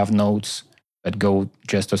I have notes that go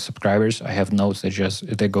just to subscribers. I have notes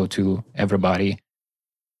that go to everybody.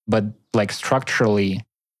 But like structurally,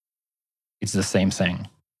 it's the same thing.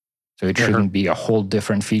 So it shouldn't be a whole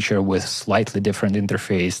different feature with slightly different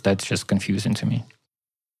interface. That's just confusing to me.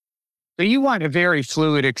 So you want a very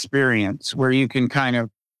fluid experience where you can kind of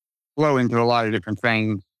flow into a lot of different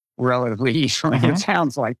things relatively easily, it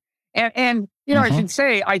sounds like. And I should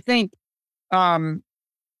say, I think, I'm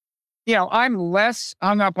less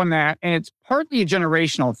hung up on that. And it's partly a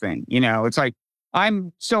generational thing. It's like,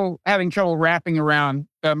 I'm still having trouble wrapping around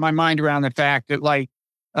my mind around the fact that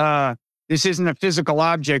this isn't a physical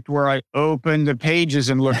object where I open the pages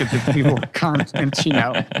and look at the people content,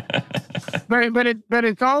 But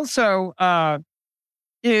it's also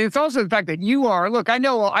the fact that you are. Look, I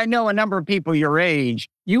know a number of people your age.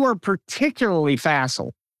 You are particularly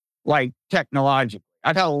facile, like technologically.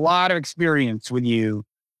 I've had a lot of experience with you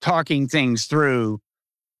talking things through,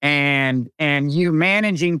 and you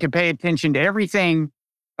managing to pay attention to everything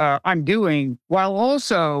I'm doing while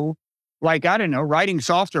also, like, I don't know, writing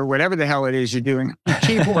software, whatever the hell it is you're doing, on your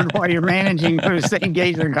keyboard while you're managing to stay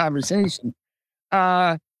engaged in a conversation.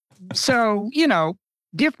 So,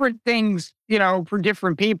 different things, for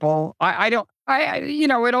different people.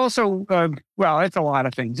 It also, well, it's a lot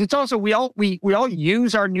of things. It's also, we all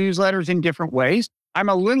use our newsletters in different ways. I'm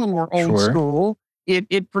a little more old Sure. school.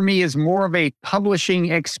 It for me is more of a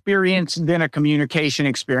publishing experience than a communication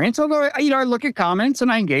experience. Although, I look at comments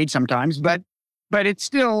and I engage sometimes, but it's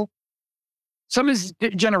still, some is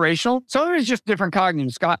generational. Some is just different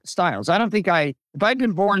cognitive styles. I don't think if I'd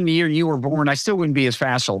been born the year you were born, I still wouldn't be as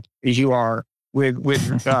facile as you are with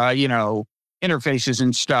interfaces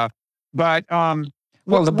and stuff. But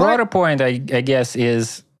well, the broader point, I guess,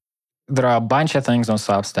 is there are a bunch of things on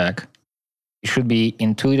Substack. It should be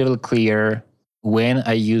intuitively clear when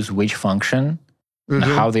I use which function and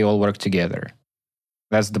how they all work together.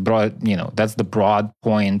 That's the broad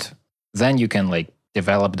point. Then you can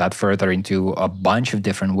develop that further into a bunch of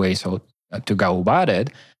different ways to go about it.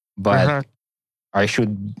 But I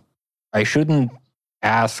shouldn't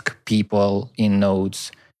ask people in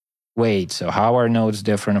notes, wait, so how are notes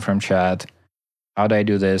different from chat? How do I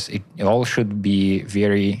do this? It all should be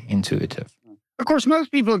very intuitive. Of course,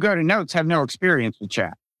 most people who go to notes have no experience with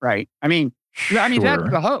chat, right? I mean, that's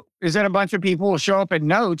the hope, is that a bunch of people will show up at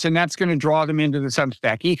notes and that's going to draw them into the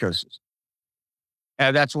Substack ecosystem.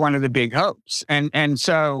 That's one of the big hopes. And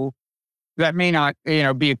so that may not,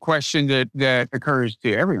 be a question that occurs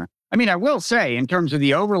to everyone. I mean, I will say, in terms of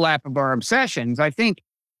the overlap of our obsessions, I think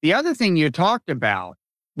the other thing you talked about,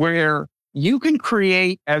 where you can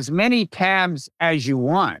create as many tabs as you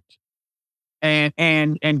want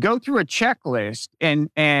and go through a checklist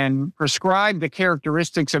and prescribe the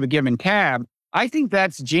characteristics of a given tab, I think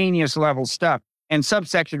that's genius level stuff. And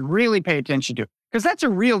Substack should really pay attention to it, because that's a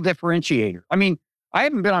real differentiator. I mean, I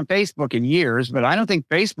haven't been on Facebook in years, but I don't think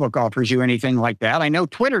Facebook offers you anything like that. I know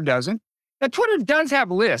Twitter doesn't. Now, Twitter does have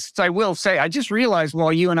lists, I will say. I just realized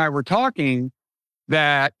while you and I were talking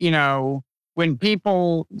that, when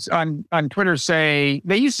people on Twitter say,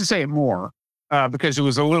 they used to say it more because it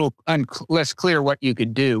was a little less clear what you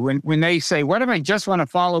could do. When they say, what if I just want to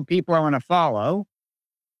follow people I want to follow?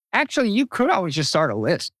 Actually, you could always just start a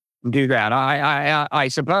list and do that, I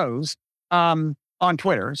suppose, on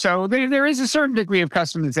Twitter. So there is a certain degree of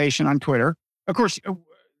customization on Twitter. Of course,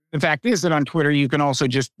 the fact is that on Twitter, you can also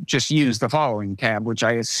just use the following tab, which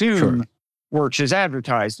I assume works as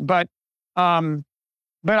advertised. But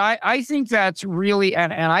I think that's really,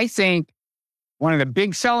 and I think one of the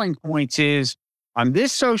big selling points is, on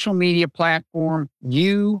this social media platform,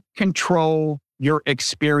 you control your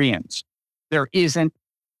experience. There isn't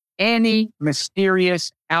any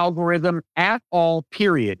mysterious algorithm at all,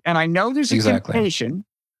 period. And I know there's a temptation.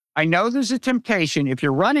 I know there's a temptation if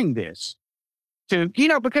you're running this to,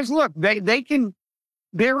 because look,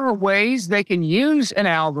 there are ways they can use an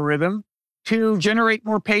algorithm to generate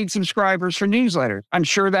more paid subscribers for newsletters. I'm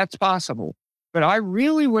sure that's possible. But I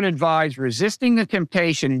really would advise resisting the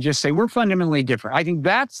temptation and just say, we're fundamentally different. I think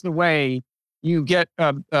that's the way you get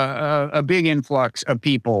a big influx of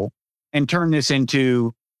people and turn this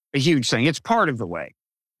into a huge thing. It's part of the way.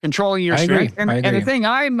 Controlling your strength. And the thing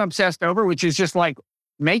I'm obsessed over, which is just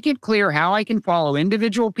make it clear how I can follow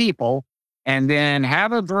individual people and then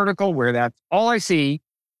have a vertical where that's all I see.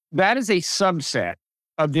 That is a subset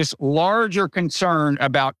of this larger concern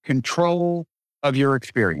about control of your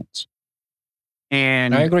experience.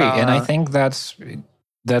 And I agree. And I think that's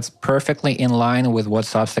perfectly in line with what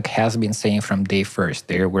Substack has been saying from day first.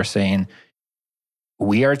 They were saying,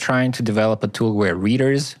 we are trying to develop a tool where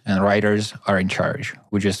readers and writers are in charge.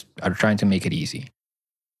 We just are trying to make it easy.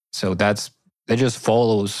 So that just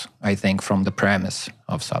follows, I think, from the premise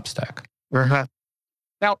of Substack. Now,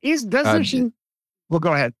 well,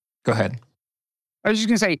 go ahead. Go ahead. I was just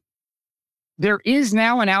going to say, there is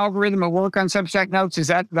now an algorithm at work on Substack Notes. Is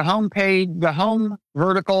that the home page, the home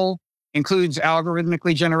vertical includes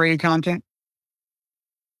algorithmically generated content?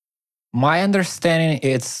 My understanding,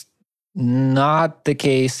 it's not the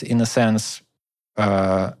case in the sense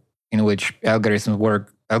in which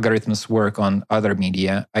algorithms work on other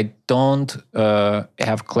media. I don't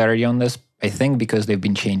have clarity on this. I think because they've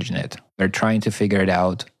been changing it. They're trying to figure it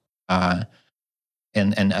out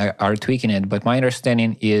and are tweaking it. But my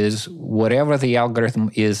understanding is whatever the algorithm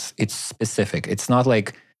is, it's specific. It's not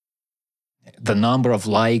like the number of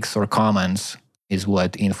likes or comments is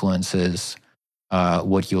what influences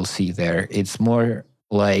what you'll see there. It's more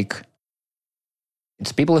like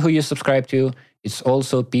it's people who you subscribe to. It's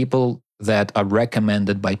also people that are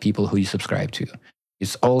recommended by people who you subscribe to.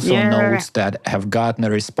 It's also Yeah. notes that have gotten a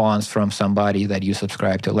response from somebody that you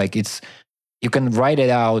subscribe to. Like you can write it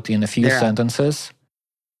out in a few sentences,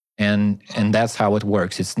 and that's how it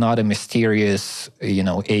works. It's not a mysterious,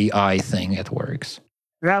 AI thing. It works.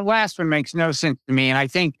 That last one makes no sense to me. And I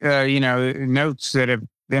think, notes that have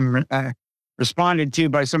been responded to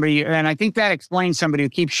by somebody, and I think that explains somebody who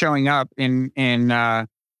keeps showing up on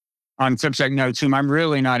Substack notes, whom I'm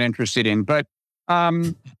really not interested in. But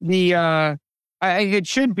it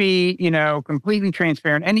should be, completely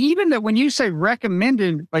transparent. And even that when you say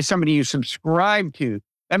recommended by somebody you subscribe to,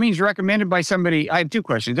 that means recommended by somebody. I have two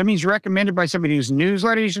questions. That means recommended by somebody whose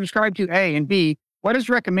newsletter you subscribe to, A, and B, what does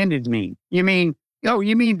recommended mean? You mean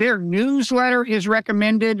their newsletter is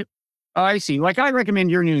recommended? I see. Like I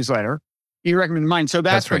recommend your newsletter. You recommend mine. So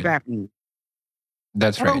that's what that means.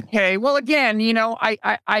 That's right. Okay. Well, again,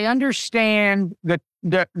 I understand that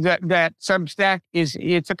Substack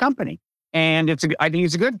it's a company, and I think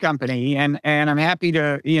it's a good company, and I'm happy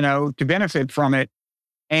to benefit from it.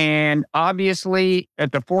 And obviously,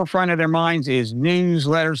 at the forefront of their minds is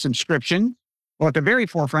newsletter subscription. Well, at the very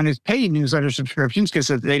forefront is paid newsletter subscriptions, because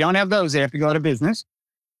if they don't have those, they have to go out of business.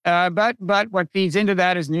 But what feeds into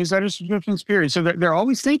that is newsletter subscriptions, period. So they're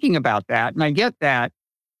always thinking about that, and I get that.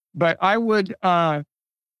 But I would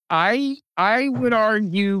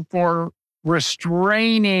argue for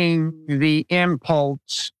restraining the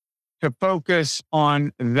impulse to focus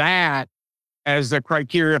on that as the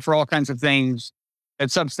criteria for all kinds of things at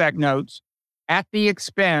Substack notes, at the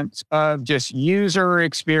expense of just user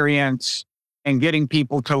experience and getting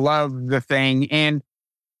people to love the thing. And,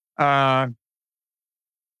 that's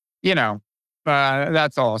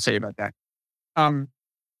all I'll say about that.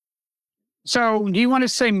 So do you want to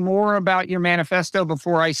say more about your manifesto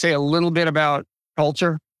before I say a little bit about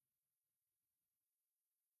culture?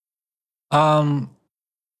 Well,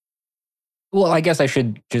 I guess I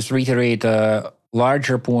should just reiterate a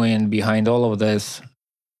larger point behind all of this,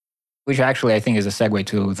 which actually I think is a segue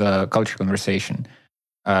to the culture conversation.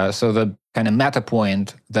 So the kind of meta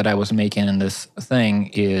point that I was making in this thing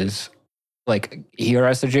is, like, here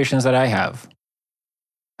are suggestions that I have.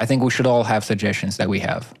 I think we should all have suggestions that we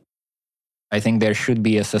have. I think there should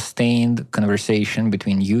be a sustained conversation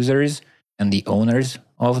between users and the owners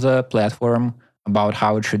of the platform about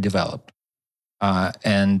how it should develop.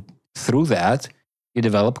 And through that, you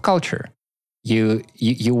develop culture. You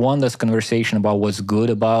want this conversation about what's good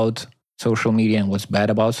about social media and what's bad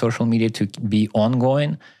about social media to be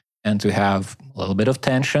ongoing and to have a little bit of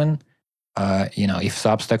tension. If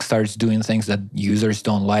Substack starts doing things that users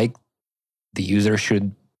don't like, the user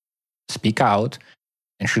should speak out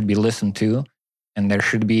and should be listened to. And there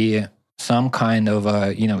should be some kind of,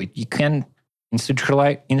 you can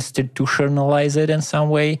institutionalize it in some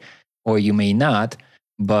way, or you may not.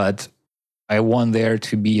 But I want there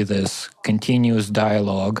to be this continuous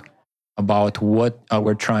dialogue about what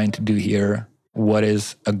we're trying to do here, what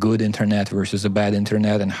is a good internet versus a bad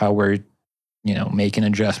internet, and how we're, making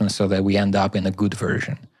adjustments so that we end up in a good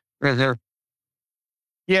version.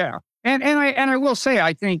 Yeah. And I will say,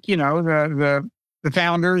 I think, the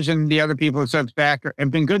founders and the other people at Substack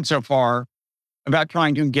have been good so far about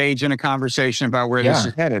trying to engage in a conversation about where this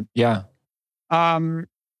is headed. Yeah. So, on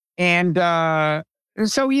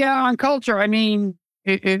culture, I mean,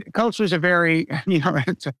 culture is a very,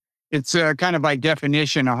 it's kind of by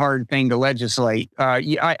definition a hard thing to legislate.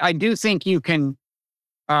 I do think you can,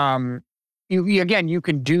 you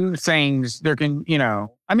can do things. There can,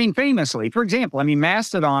 famously, for example,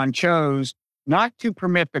 Mastodon chose not to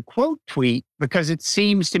permit the quote tweet because it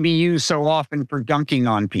seems to be used so often for dunking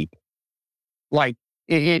on people. Like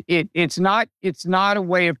it's not a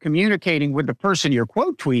way of communicating with the person you're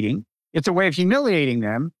quote tweeting. It's a way of humiliating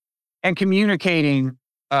them and communicating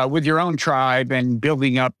with your own tribe and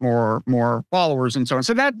building up more followers and so on.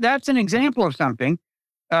 So that's an example of something.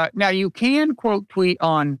 Now you can quote tweet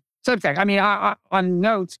on Substack. On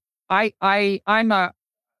notes, I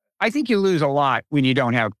think you lose a lot when you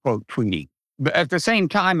don't have quote tweeting. But at the same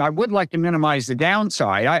time, I would like to minimize the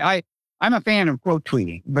downside. I'm a fan of quote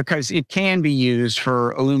tweeting because it can be used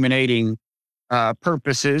for illuminating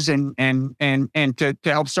purposes and to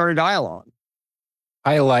help start a dialogue.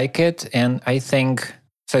 I like it, and I think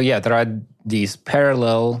so. Yeah, there are these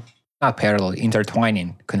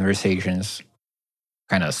intertwining conversations,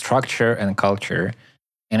 kind of structure and culture,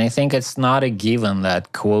 and I think it's not a given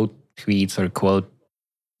that quote tweets or quote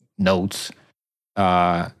notes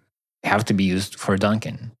have to be used for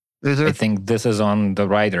dunking. I think this is on the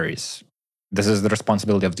writers. This is the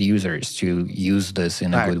responsibility of the users to use this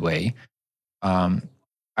in a good way.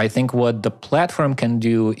 I think what the platform can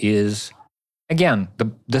do is again,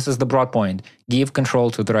 this is the broad point. Give control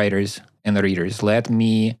to the writers and the readers. Let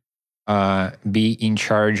me be in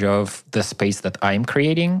charge of the space that I'm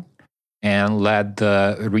creating, and let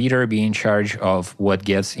the reader be in charge of what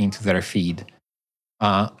gets into their feed.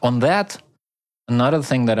 On that, another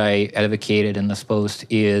thing that I advocated in this post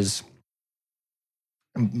is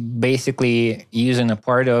basically using a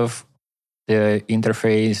part of the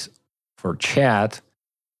interface for chat,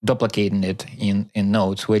 duplicating it in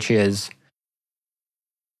Notes, which is,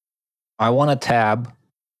 I want a tab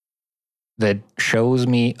that shows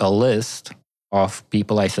me a list of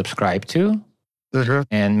people I subscribe to,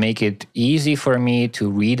 and make it easy for me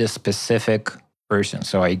to read a specific person.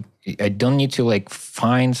 So I don't need to like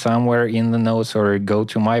find somewhere in the notes or go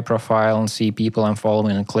to my profile and see people I'm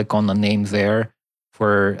following and click on the name there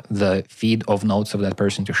for the feed of notes of that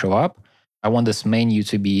person to show up. I want this menu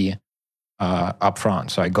to be up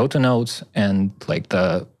front. So I go to notes, and like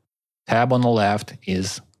the tab on the left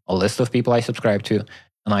is a list of people I subscribe to,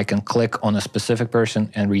 and I can click on a specific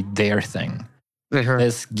person and read their thing.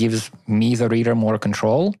 This gives me, the reader, more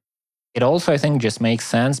control. It also, I think, just makes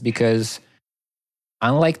sense because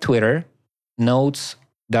unlike Twitter, Notes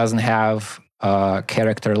doesn't have a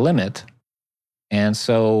character limit. And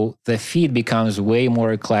so the feed becomes way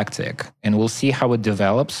more eclectic, and we'll see how it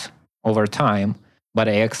develops over time. But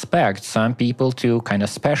I expect some people to kind of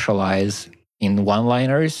specialize in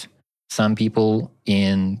one-liners, some people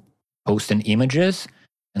in posting images,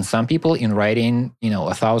 and some people in writing,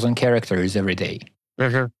 1,000 characters every day.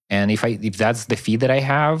 And if that's the feed that I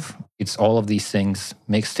have, it's all of these things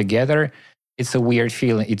mixed together. It's a weird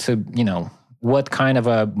feeling. It's what kind of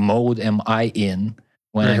a mode am I in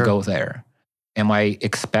when I go there? Am I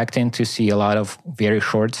expecting to see a lot of very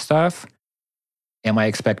short stuff? Am I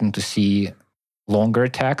expecting to see longer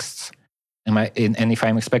texts? And if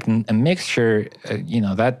I'm expecting a mixture,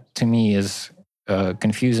 that to me is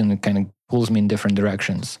confusing. It kind of pulls me in different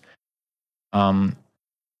directions. There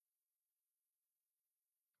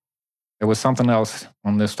was something else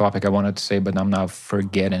on this topic I wanted to say, but I'm now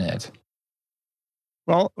forgetting it.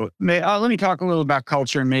 Well, let me talk a little about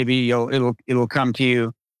culture, and maybe it'll come to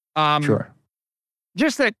you. Sure.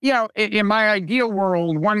 Just that, in my ideal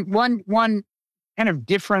world, one kind of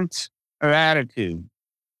difference of attitude,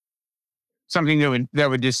 something that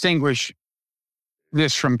would distinguish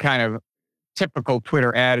this from kind of typical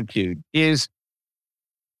Twitter attitude, is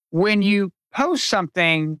when you post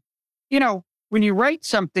something, when you write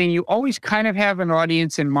something, you always kind of have an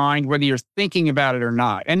audience in mind, whether you're thinking about it or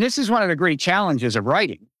not. And this is one of the great challenges of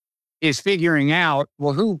writing, is figuring out,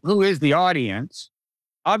 well, who is the audience?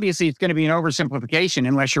 Obviously, it's going to be an oversimplification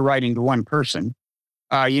unless you're writing to one person.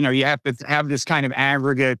 You have to have this kind of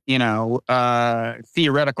aggregate,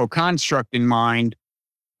 theoretical construct in mind.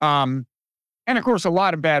 And of course, a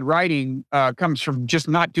lot of bad writing comes from just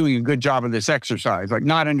not doing a good job of this exercise, like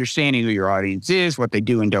not understanding who your audience is, what they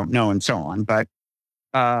do and don't know, and so on. But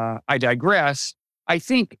I digress. I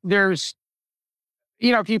think there's,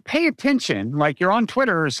 if you pay attention, like you're on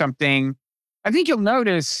Twitter or something, I think you'll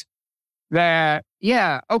notice that,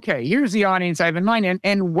 okay, here's the audience I have in mind.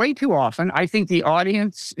 And way too often, I think the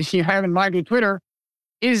audience you have in mind with Twitter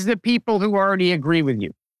is the people who already agree with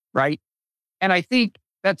you, right? And I think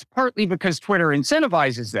that's partly because Twitter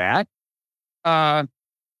incentivizes that.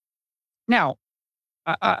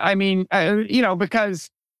 Because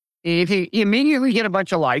if you immediately get a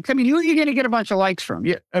bunch of likes, who are you going to get a bunch of likes from?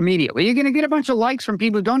 Immediately, you're going to get a bunch of likes from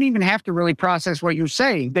people who don't even have to really process what you're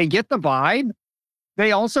saying. They get the vibe.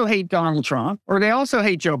 They also hate Donald Trump, or they also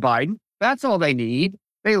hate Joe Biden. That's all they need.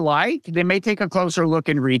 They may take a closer look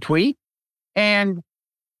and retweet. And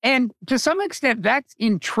to some extent, that's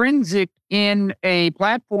intrinsic in a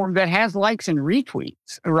platform that has likes and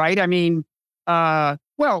retweets, right?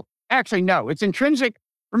 Actually, no, it's intrinsic.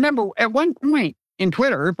 Remember, at one point in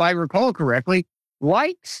Twitter, if I recall correctly,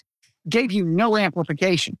 likes gave you no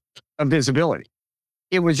amplification of visibility.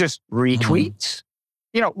 It was just retweets.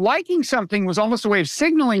 Liking something was almost a way of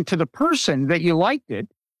signaling to the person that you liked it.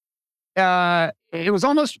 It was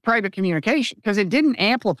almost private communication because it didn't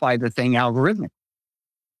amplify the thing algorithmically.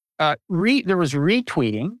 There was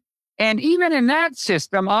retweeting. And even in that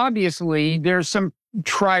system, obviously, there's some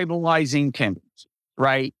tribalizing tendencies,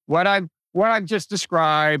 right? What I've just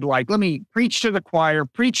described, like, let me preach to the choir,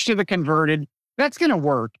 preach to the converted, that's going to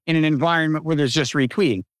work in an environment where there's just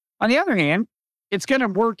retweeting. On the other hand, it's going to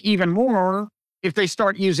work even more if they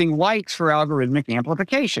start using likes for algorithmic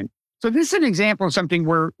amplification. So this is an example of something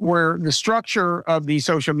where the structure of the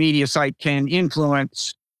social media site can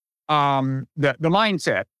influence the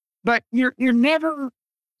mindset. But you're never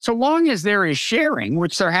so long as there is sharing,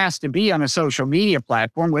 which there has to be on a social media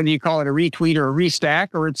platform, whether you call it a retweet or a restack,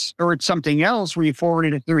 or it's something else where you forward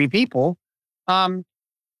it to 3 people,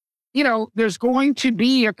 there's going to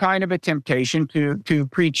be a kind of a temptation to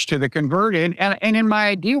preach to the converted. And in my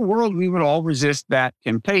ideal world, we would all resist that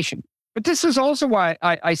temptation. But this is also why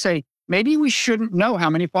I say maybe we shouldn't know how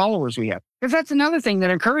many followers we have, because that's another thing that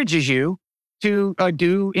encourages you to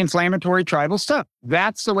do inflammatory tribal stuff.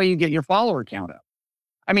 That's the way you get your follower count up.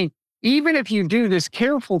 I mean, even if you do this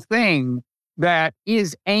careful thing that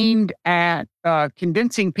is aimed at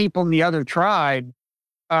convincing people in the other tribe,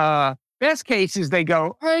 best case is they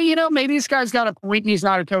go, hey, maybe this guy's got a point and he's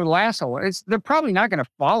not a total asshole. They're probably not going to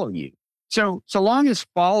follow you. So long as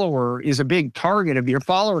follower is a big target of your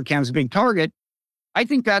follower count is a big target, I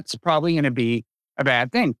think that's probably going to be a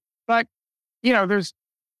bad thing. But, there's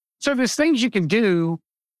things you can do.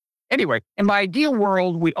 Anyway, in my ideal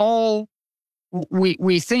world, we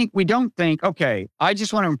don't think, okay, I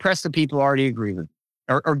just want to impress the people who already agree with me,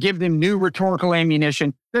 or give them new rhetorical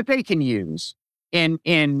ammunition that they can use in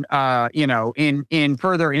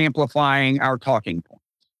further amplifying our talking points.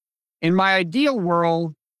 In my ideal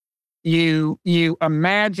world, you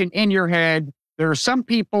imagine in your head, there are some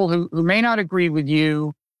people who may not agree with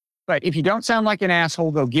you, but if you don't sound like an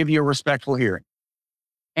asshole, they'll give you a respectful hearing.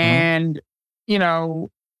 And, to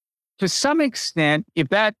some extent, if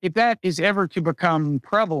that is ever to become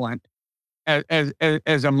prevalent as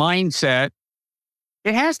a mindset,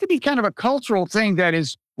 it has to be kind of a cultural thing that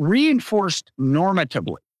is reinforced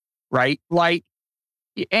normatively, right? Like,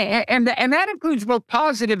 and that includes both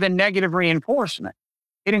positive and negative reinforcement.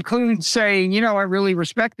 It includes saying, I really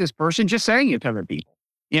respect this person, just saying it to other people.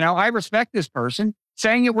 I respect this person,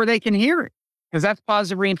 saying it where they can hear it, because that's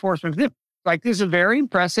positive reinforcement. Like, this is a very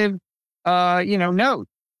impressive, note.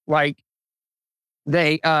 Like,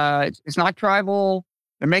 it's not tribal.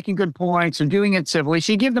 They're making good points. They're doing it civilly.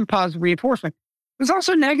 So you give them positive reinforcement. There's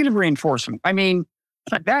also negative reinforcement. I mean,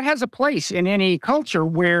 that has a place in any culture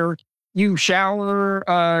where you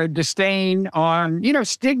shower disdain on,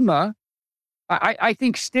 stigma. I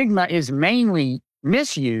think stigma is mainly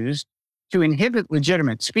misused to inhibit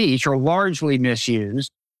legitimate speech, or largely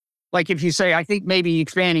misused. Like if you say, I think maybe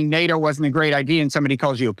expanding NATO wasn't a great idea, and somebody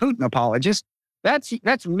calls you a Putin apologist, that's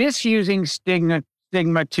misusing stigma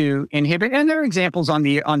to inhibit. And there are examples on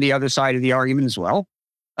the other side of the argument as well.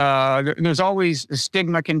 There's always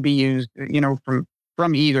stigma can be used,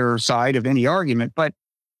 from either side of any argument, but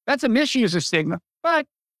that's a misuse of stigma. But,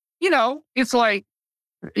 it's like,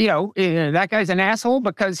 that guy's an asshole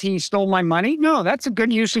because he stole my money. No, that's a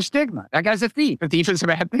good use of stigma. That guy's a thief. A thief is a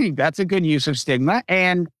bad thing. That's a good use of stigma.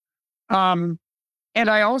 And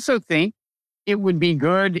I also think it would be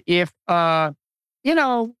good if,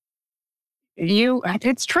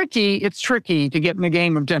 it's tricky to get in the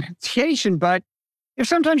game of denunciation, but if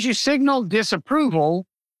sometimes you signal disapproval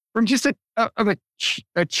from just a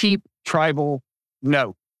cheap tribal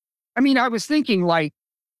note. I mean, I was thinking, like,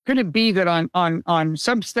 could it be that on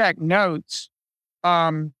Substack notes,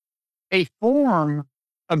 a form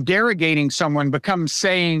of derogating someone becomes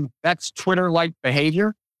saying that's Twitter-like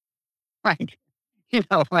behavior? Like,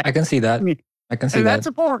 like, I can see that. I can see that's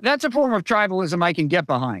that. That's a form of tribalism I can get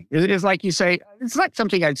behind. It is like you say, it's not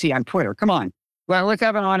something I'd see on Twitter. Come on. Well, let's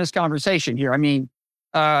have an honest conversation here. I mean,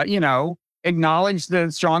 acknowledge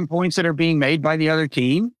the strong points that are being made by the other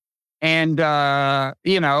team, and and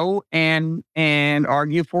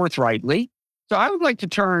argue forthrightly. So I would like to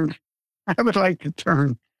turn,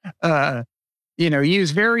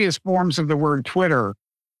 use various forms of the word Twitter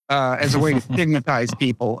as a way to stigmatize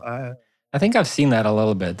people. I think I've seen that a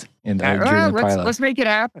little bit during the pilot. Let's make it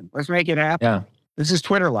happen. Yeah. This is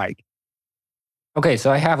Twitter-like. Okay,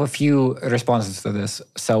 so I have a few responses to this.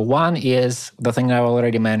 So one is the thing I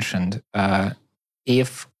already mentioned.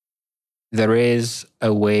 If there is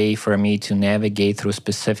a way for me to navigate through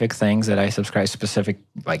specific things that I subscribe, specific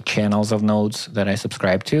like channels of nodes that I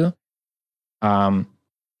subscribe to, and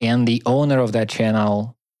the owner of that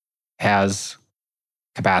channel has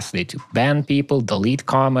capacity to ban people, delete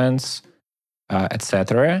comments,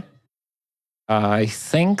 etc., I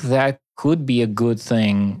think that could be a good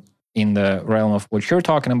thing in the realm of what you're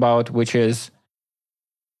talking about, which is,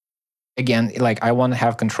 again, like I want to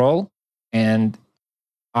have control and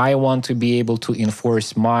I want to be able to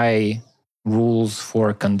enforce my rules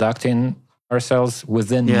for conducting ourselves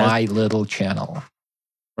within my little channel,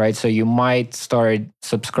 right? So you might start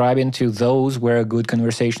subscribing to those where a good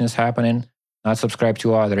conversation is happening, not subscribe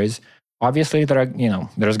to others. Obviously,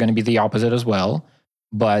 there's going to be the opposite as well,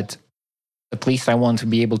 but at least I want to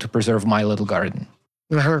be able to preserve my little garden.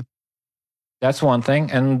 Uh-huh. That's one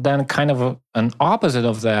thing. And then kind of an opposite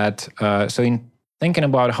of that. So in thinking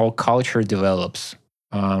about how culture develops,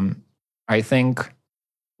 I think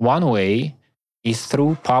one way is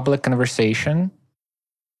through public conversation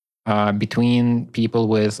between people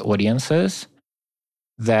with audiences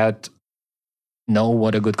that know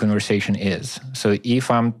what a good conversation is. So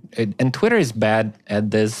and Twitter is bad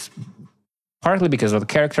at this, partly because of the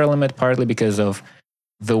character limit, partly because of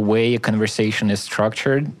the way a conversation is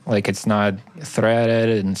structured. Like, it's not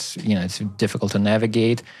threaded and it's difficult to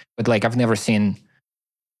navigate. But like, I've never seen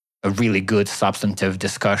a really good substantive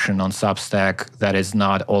discussion on Substack that is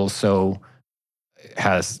not also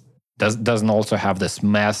doesn't also have this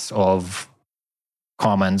mess of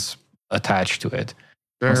comments attached to it.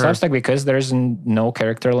 On Substack, because there's no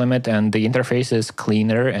character limit and the interface is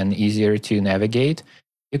cleaner and easier to navigate,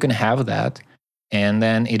 you can have that. And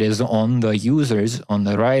then it is on the users, on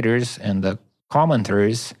the writers and the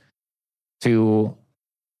commenters to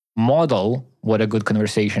model what a good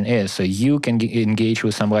conversation is. So you can engage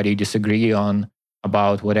with somebody you disagree on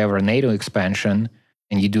about whatever NATO expansion,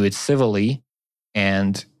 and you do it civilly.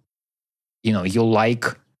 And, you like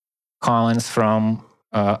comments from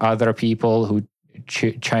other people who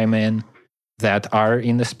chime in that are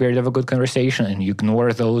in the spirit of a good conversation, and you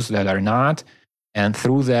ignore those that are not. And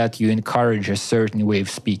through that, you encourage a certain way of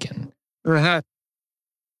speaking. Uh-huh.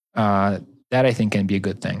 That I think can be a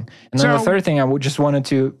good thing. And then the third thing I would just wanted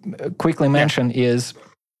to quickly mention is,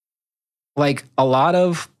 like, a lot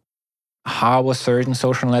of how a certain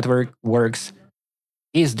social network works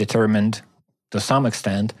is determined to some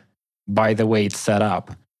extent by the way it's set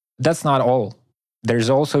up. That's not all. There's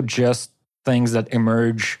also just things that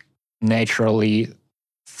emerge naturally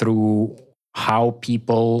through how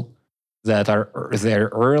people that are there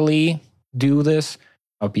early do this,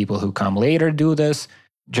 how people who come later do this,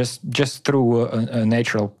 just through a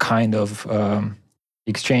natural kind of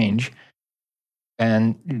exchange.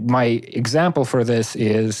 And my example for this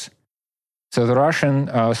is, so the Russian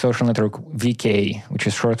social network VK, which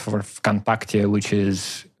is short for Vkontakte,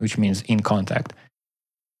 which means in contact.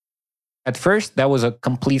 At first, that was a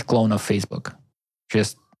complete clone of Facebook.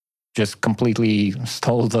 Just completely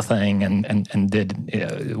stole the thing and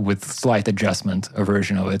did, with slight adjustment, a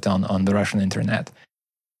version of it on the Russian internet.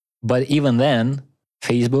 But even then,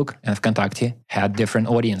 Facebook and Vkontakte had different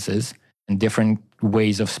audiences and different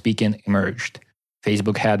ways of speaking emerged.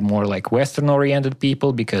 Facebook had more like Western-oriented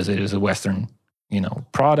people because it is a Western,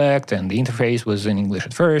 product, and the interface was in English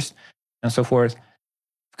at first, and so forth.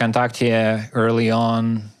 Vkontakte early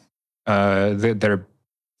on, their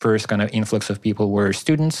first kind of influx of people were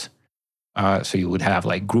students. So you would have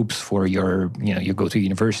like groups for your, you go to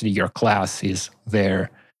university, your class is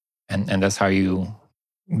there, and that's how you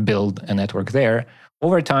build a network there.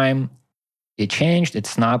 Over time, it changed.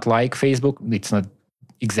 It's not like Facebook. It's not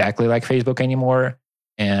exactly like Facebook anymore.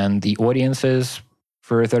 And the audiences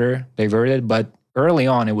further diverted. But early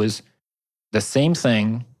on, it was the same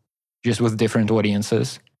thing, just with different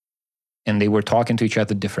audiences. And they were talking to each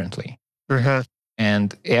other differently. Uh-huh.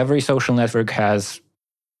 And every social network has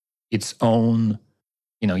its own,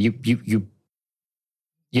 you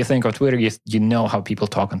think of Twitter, you know how people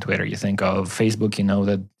talk on Twitter. You think of Facebook,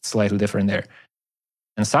 that it's slightly different there.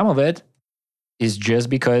 And some of it is just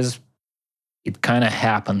because it kind of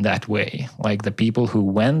happened that way. Like the people who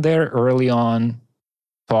went there early on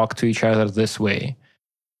talk to each other this way.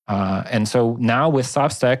 And so now with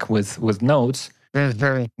Substack, with notes,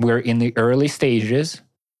 we're in the early stages,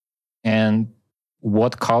 and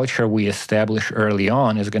what culture we establish early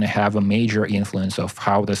on is going to have a major influence of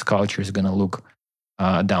how this culture is going to look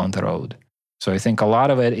down the road. So I think a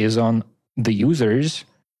lot of it is on the users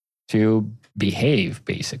to behave,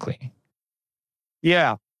 basically.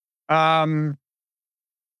 Yeah. A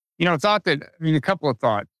couple of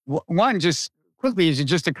thoughts. One, just quickly, as it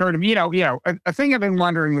just occurred to me, a thing I've been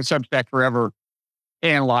wondering with Substack forever,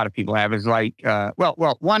 and a lot of people have, is like,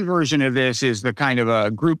 one version of this is the kind of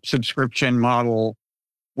a group subscription model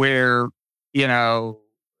where,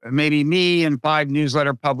 maybe me and 5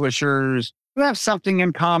 newsletter publishers who have something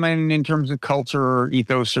in common in terms of culture or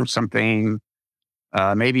ethos or something,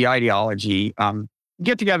 maybe ideology,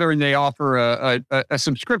 get together and they offer a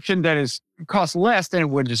subscription that costs less than it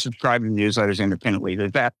would to subscribe to newsletters independently.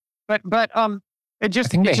 There's that. But it just, I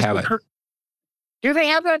think they have it. Do they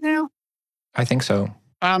have that now? I think so.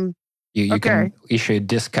 You can issue a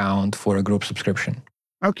discount for a group subscription.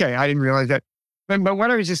 Okay, I didn't realize that. But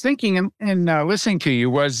what I was just thinking and listening to you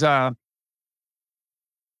was, I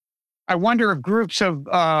wonder if groups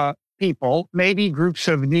of people, maybe groups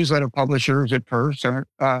of newsletter publishers at first,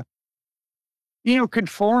 could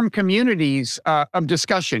form communities of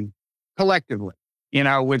discussion, collectively,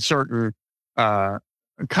 with certain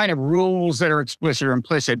kind of rules that are explicit or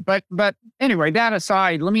implicit. But anyway, that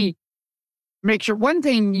aside, let me make sure one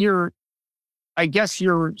thing I guess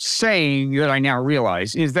you're saying that I now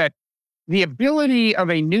realize is that the ability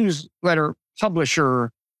of a newsletter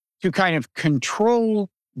publisher to kind of control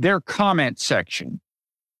their comment section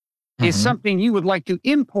is something you would like to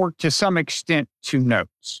import to some extent to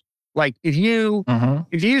notes. Like if you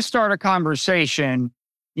start a conversation,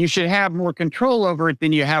 you should have more control over it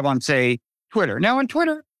than you have on, say, Twitter. Now on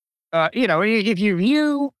Twitter, if you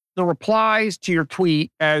view the replies to your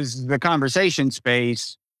tweet as the conversation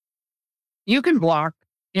space, you can block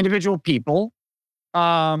individual people.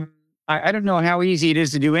 I don't know how easy it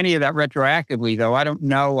is to do any of that retroactively, though. I don't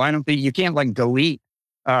know. I don't think you can't delete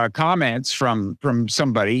comments from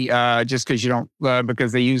somebody just because you don't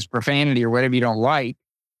because they use profanity or whatever you don't like.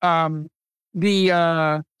 So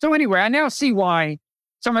anyway, I now see why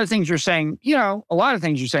some of the things you're saying, a lot of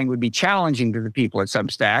things you're saying would be challenging to the people at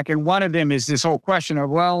Substack, and one of them is this whole question of,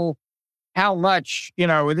 well, how much,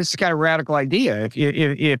 this is kind of a radical idea.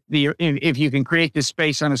 If you can create this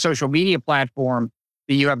space on a social media platform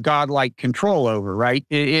that you have godlike control over, right?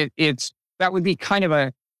 It's that would be kind of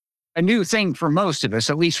a new thing for most of us,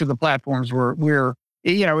 at least for the platforms we're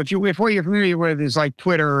if what you're familiar with is like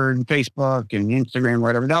Twitter and Facebook and Instagram,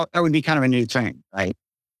 whatever, that would be kind of a new thing, right?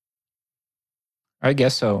 I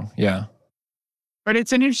guess so, yeah. But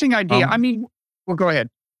it's an interesting idea. Well, go ahead.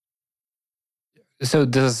 So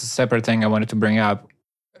this is a separate thing I wanted to bring up,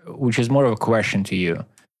 which is more of a question to you.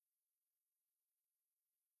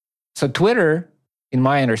 So Twitter, in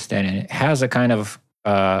my understanding, has a kind of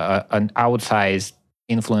an outsized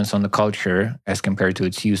influence on the culture as compared to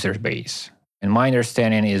its user base. And my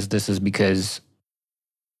understanding is this is because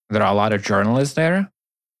there are a lot of journalists there.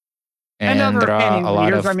 And there are a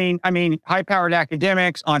lot of... high-powered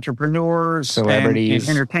academics, entrepreneurs, celebrities,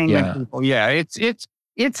 and entertainment people. Yeah, it's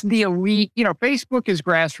the elite. Facebook is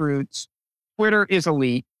grassroots. Twitter is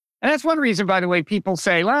elite. And that's one reason, by the way, people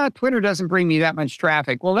say, well, Twitter doesn't bring me that much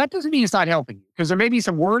traffic. Well, that doesn't mean it's not helping you, because there may be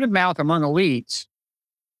some word of mouth among elites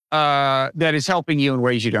that is helping you in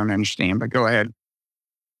ways you don't understand. But go ahead.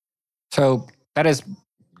 So that is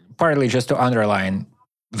partly just to underline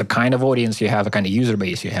the kind of audience you have, the kind of user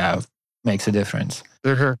base you have makes a difference.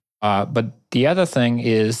 But the other thing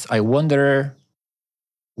is, I wonder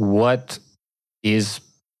what is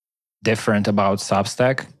different about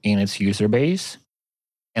Substack in its user base.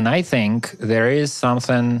 And I think there is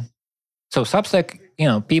something. So Substack,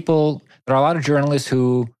 people, there are a lot of journalists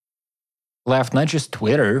who left not just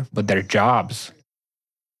Twitter, but their jobs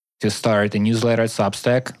to start a newsletter at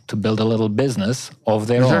Substack, to build a little business of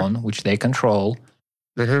their own, which they control.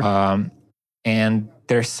 And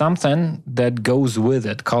there's something that goes with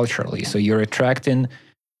it culturally. So you're attracting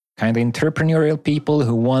kind of entrepreneurial people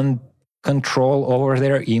who want control over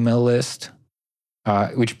their email list,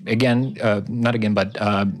 which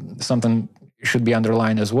something should be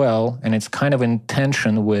underlined as well. And it's kind of in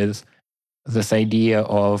tension with this idea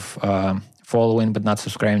of following but not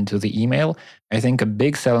subscribing to the email. I think a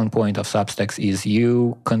big selling point of Substacks is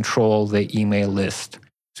you control the email list.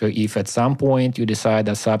 So if at some point you decide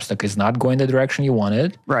that Substack is not going the direction you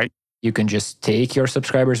wanted, right, you can just take your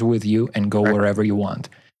subscribers with you and go wherever you want.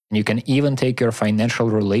 And you can even take your financial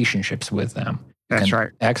relationships with them. That's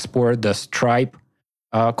right. Export the Stripe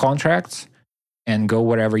contracts and go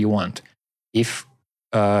wherever you want. If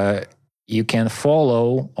you can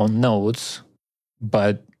follow on Notes,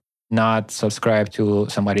 but not subscribe to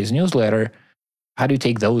somebody's newsletter, how do you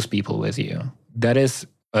take those people with you? That is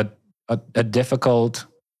a difficult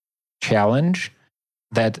challenge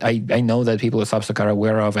that I know that people at Substack are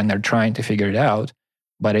aware of, and they're trying to figure it out.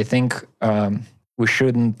 But I think we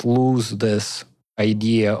shouldn't lose this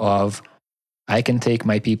idea of, I can take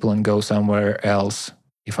my people and go somewhere else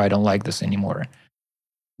if I don't like this anymore.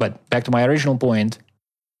 But back to my original point,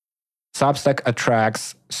 Substack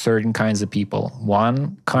attracts certain kinds of people.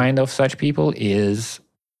 One kind of such people is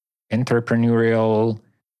entrepreneurial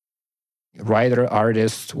writer,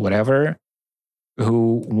 artist, whatever,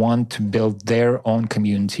 who want to build their own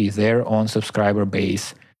community, their own subscriber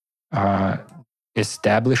base,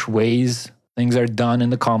 establish ways things are done in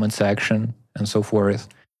the comment section, and so forth.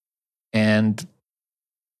 And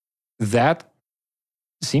that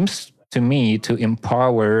seems to me to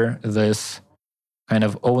empower this kind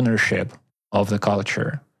of ownership of the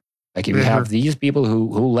culture. Like if you have these people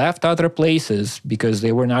who left other places because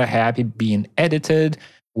they were not happy being edited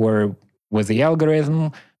or with the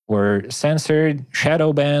algorithm or censored,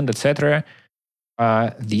 shadow banned, etc.,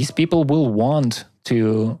 these people will want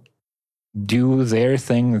to do their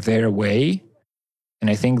thing their way. And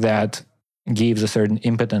I think that gives a certain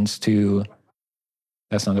impotence to,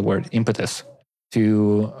 that's not the word, impetus,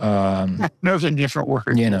 to, Those are different words.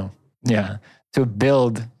 To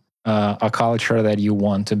build a culture that you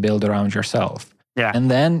want to build around yourself. Yeah.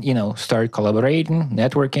 And then, start collaborating,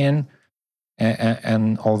 networking,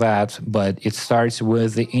 and all that. But it starts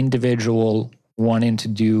with the individual wanting to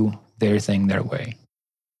do their thing their way.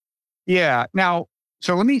 Yeah. Now,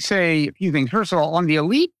 so let me say a few things. First of all, on the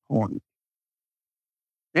elite point,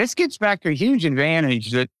 this gets back to a huge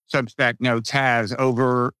advantage that Substack Notes has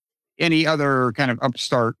over any other kind of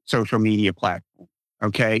upstart social media platform.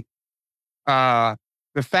 Okay. The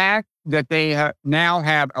fact that they now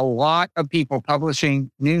have a lot of people publishing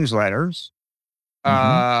newsletters,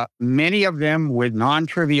 many of them with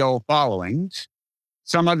non-trivial followings,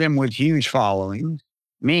 some of them with huge followings,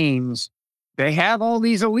 means they have all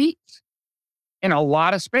these elites in a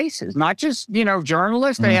lot of spaces, not just,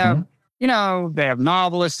 journalists. They have, they have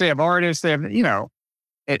novelists, they have artists, they have,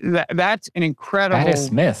 that's an incredible. Patti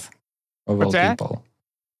Smith of What's all that? people.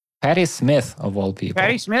 Patti Smith of all people.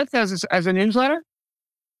 Patti Smith has a newsletter?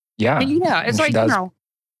 Yeah. Yeah. It's like,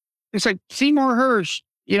 it's like Seymour Hersh,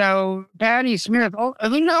 Patti Smith. Oh,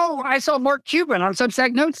 no, I saw Mark Cuban on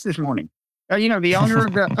Substack Notes this morning. The owner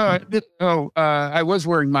of the, I was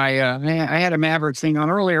wearing my, I had a Mavericks thing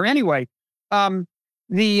on earlier. Anyway, it's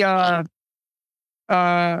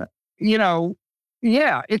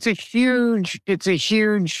a huge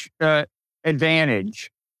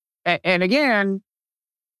advantage. And again,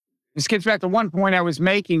 this gets back to one point I was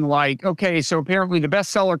making, like, okay, so apparently the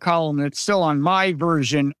bestseller column that's still on my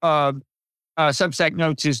version of Substack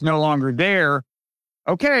Notes is no longer there.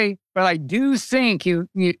 Okay, but I do think and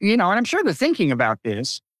I'm sure they're thinking about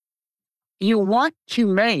this. You want to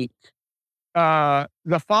make the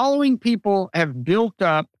following people have built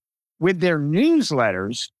up with their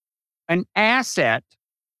newsletters an asset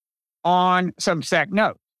on Substack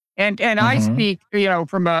Notes. And I speak,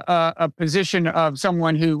 from a position of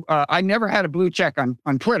someone who I never had a blue check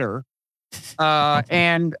on Twitter,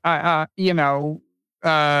 and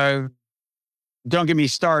don't get me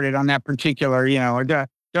started on that particular,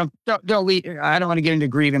 don't lead, I don't want to get into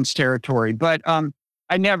grievance territory, but I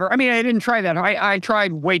didn't try that. I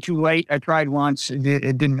tried way too late. I tried once. It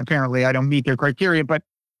didn't, apparently I don't meet their criteria, but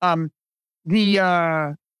I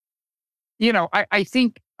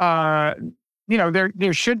think,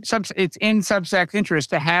 there should, it's in Substack's interest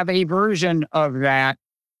to have a version of that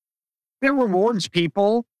rewards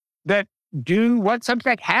people that do what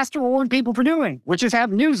Substack has to reward people for doing, which is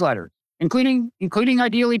have newsletters, including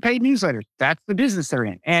ideally paid newsletters. That's the business they're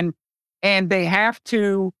in. And they have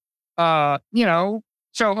to, so,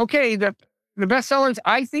 okay, the bestsellers,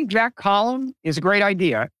 I think that column is a great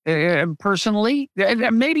idea. Personally,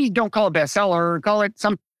 maybe don't call it bestseller, call it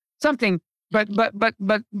something. But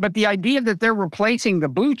the idea that they're replacing the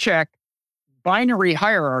blue check binary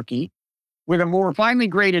hierarchy with a more finely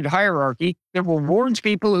graded hierarchy that rewards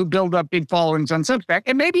people who build up big followings on Substack,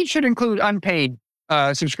 and maybe it should include unpaid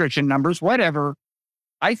subscription numbers, whatever.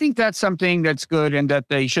 I think that's something that's good and that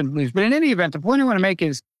they shouldn't lose. But in any event, the point I want to make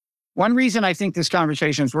is one reason I think this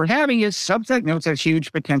conversation is worth having is Substack Notes has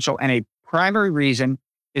huge potential, and a primary reason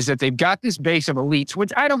is that they've got this base of elites,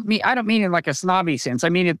 which I don't mean in like a snobby sense. I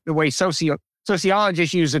mean it the way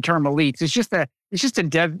sociologists use the term elites. It's just a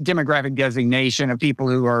demographic designation of people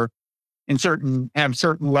who are have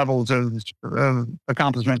certain levels of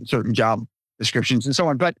accomplishment, certain job descriptions, and so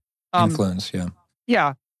on. But influence,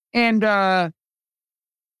 yeah, and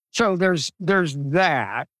so there's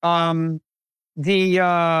that.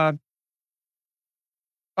 The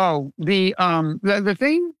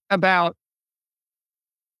thing about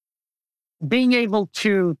being able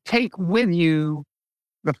to take with you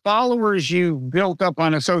the followers you built up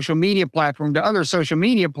on a social media platform to other social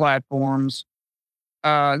media platforms,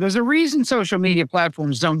 there's a reason social media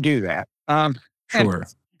platforms don't do that. Sure.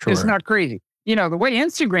 It's not crazy. The way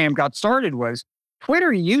Instagram got started was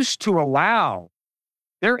Twitter used to allow,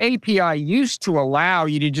 their API used to allow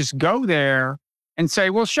you to just go there and say,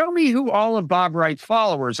 well, show me who all of Bob Wright's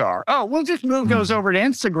followers are. Oh, we'll just move those over to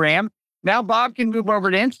Instagram. Now Bob can move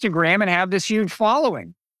over to Instagram and have this huge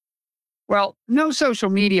following. Well, no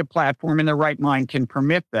social media platform in their right mind can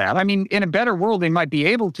permit that. I mean, in a better world, they might be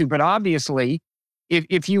able to, but obviously,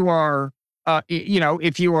 if you are, a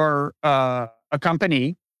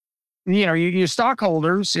company, your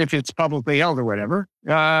stockholders, if it's publicly held or whatever,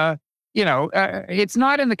 it's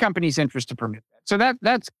not in the company's interest to permit that. So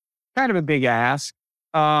that's kind of a big ask.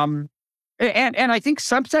 And I think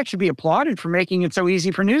Substack should be applauded for making it so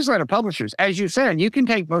easy for newsletter publishers. As you said, you can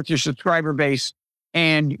take both your subscriber base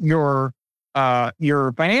and your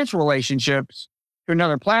financial relationships to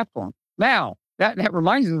another platform. Now, that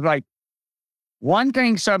reminds me, like, one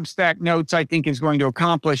thing Substack Notes, I think, is going to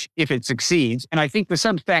accomplish if it succeeds, and I think the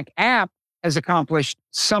Substack app has accomplished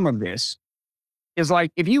some of this, is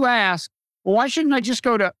like, if you ask, well, why shouldn't I just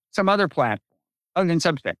go to some other platform other than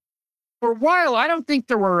Substack? For a while, I don't think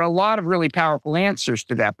there were a lot of really powerful answers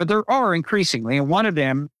to that, but there are increasingly. And one of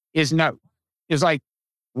them is Note. Is like,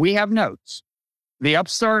 we have Notes. The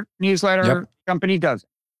upstart newsletter company does it.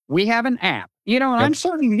 We have an app. And I'm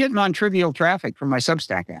starting to get non-trivial traffic from my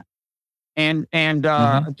Substack app and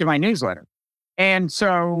to my newsletter. And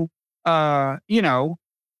so, that's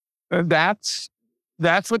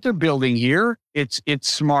what they're building here. It's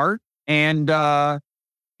smart, and I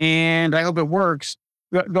hope it works.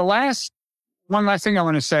 One last thing I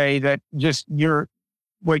want to say that just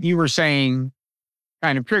what you were saying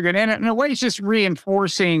kind of triggered, and in a way, it's just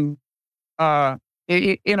reinforcing.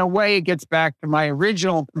 In a way, it gets back to my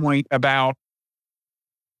original point about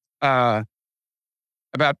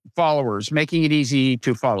followers, making it easy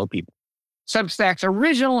to follow people. Substack's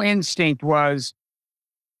original instinct was,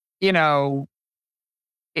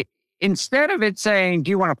 instead of it saying,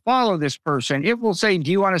 do you want to follow this person? It will say,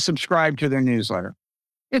 do you want to subscribe to their newsletter?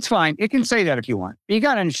 It's fine. It can say that if you want. But you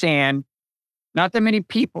got to understand, not that many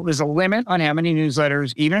people, there's a limit on how many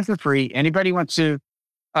newsletters, even if they're free, anybody wants to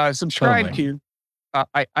subscribe to.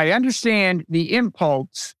 I understand the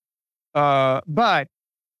impulse, but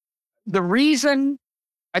the reason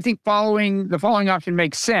I think the following option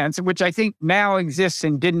makes sense, which I think now exists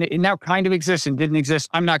and now kind of exists and didn't exist.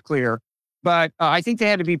 I'm not clear, but I think they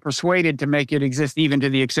had to be persuaded to make it exist, even to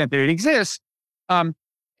the extent that it exists. And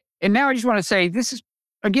now I just want to say, this is,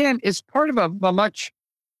 again, is part of a much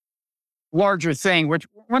larger thing, which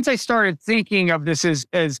once I started thinking of this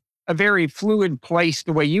as a very fluid place,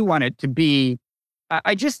 the way you want it to be,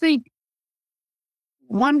 I just think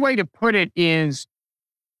one way to put it is,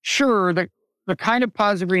 sure, the kind of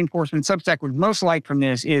positive reinforcement Substack would most like from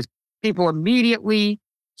this is people immediately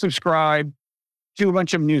subscribe to a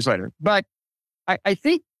bunch of newsletters. But I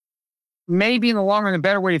think maybe in the long run, a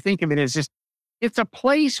better way to think of it is just, it's a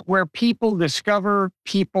place where people discover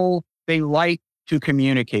people they like to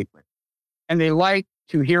communicate with and they like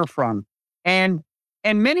to hear from. And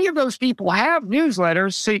many of those people have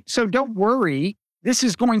newsletters. So don't worry. This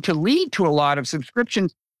is going to lead to a lot of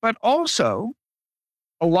subscriptions, but also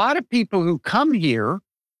a lot of people who come here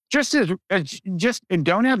just and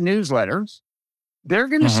don't have newsletters, they're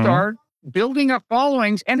going to start building up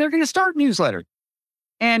followings and they're going to start newsletters.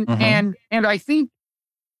 And I think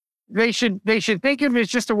they should think of it as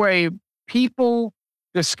just a way of people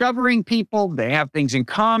discovering people they have things in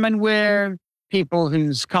common with, people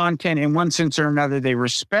whose content in one sense or another they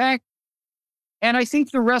respect. And I think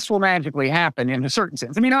the rest will magically happen in a certain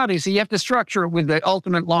sense. I mean, obviously, you have to structure it with the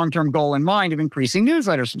ultimate long-term goal in mind of increasing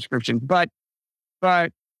newsletter subscriptions. But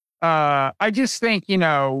I just think,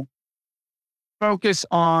 focus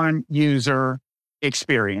on user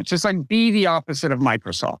experience. It's like, be the opposite of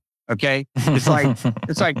Microsoft. Okay, it's like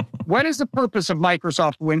what is the purpose of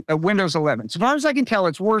Microsoft Windows 11? So far as I can tell,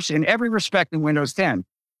 it's worse in every respect than Windows 10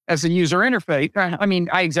 as a user interface. I mean,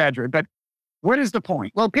 I exaggerate, but what is the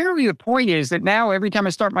point? Well, apparently the point is that now every time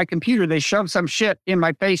I start my computer, they shove some shit in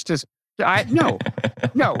my face no,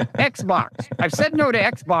 Xbox. I've said no to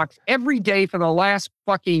Xbox every day for the last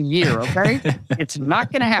fucking year, okay? It's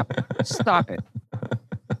not going to happen. Stop it.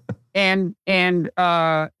 And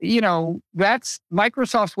that's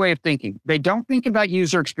Microsoft's way of thinking. They don't think about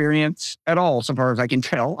user experience at all, so far as I can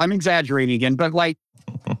tell. I'm exaggerating again, but like,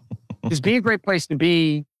 just be a great place to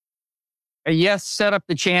be. Yes, set up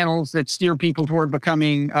the channels that steer people toward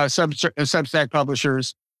becoming Substack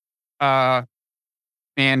publishers, and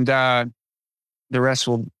the rest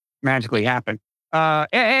will magically happen.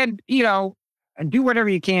 And do whatever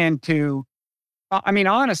you can to. I mean,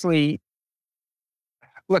 honestly,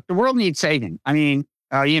 look, the world needs saving. I mean,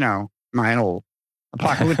 my whole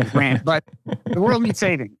apocalyptic rant, but the world needs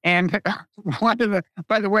saving. And by the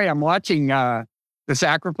way, I'm watching The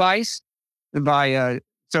Sacrifice by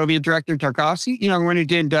Soviet director Tarkovsky, when he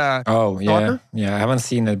did Oh, yeah. Stalker. Yeah, I haven't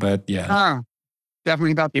seen it, but yeah.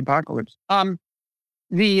 Definitely about the apocalypse. But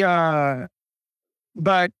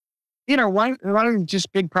one of the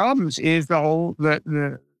just big problems is the whole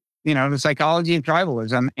the psychology of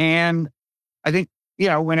tribalism. And I think,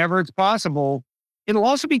 whenever it's possible, it'll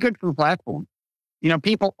also be good for the platform.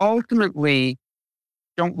 People ultimately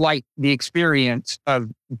don't like the experience of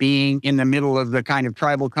being in the middle of the kind of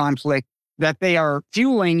tribal conflict that they are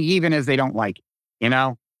fueling, even as they don't like it,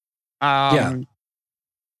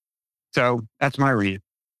 So that's my read.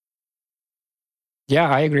 Yeah,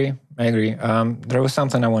 I agree. There was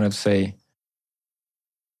something I wanted to say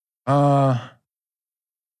Uh,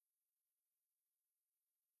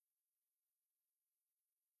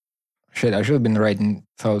 Shit, I should have been writing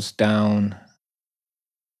thoughts down.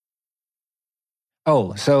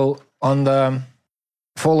 Oh, so on the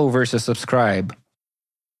follow versus subscribe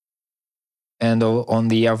and on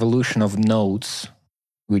the evolution of notes,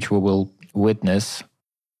 which we will witness,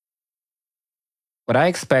 what I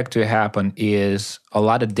expect to happen is a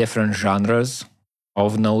lot of different genres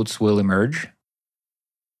of notes will emerge.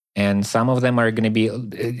 And some of them are going to be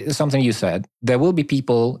something you said. There will be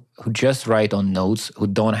people who just write on notes, who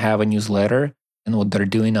don't have a newsletter, and what they're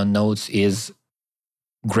doing on notes is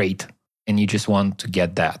great. And you just want to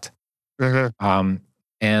get that.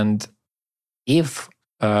 And if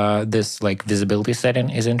this like visibility setting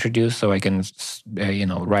is introduced, so I can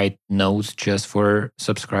write notes just for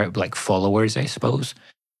subscribe, like followers, I suppose,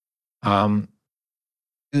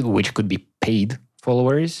 which could be paid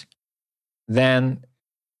followers, then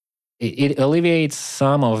it alleviates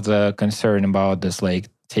some of the concern about this, like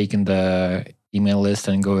taking the email list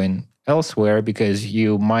and going elsewhere, because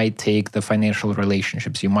you might take the financial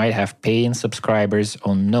relationships. You might have paying subscribers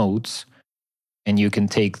on notes, and you can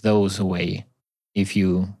take those away if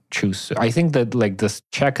you choose to. I think that like this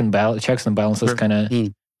checks and balances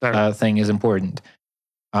kind of thing is important.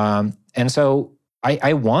 And so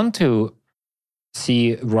I want to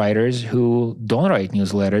see writers who don't write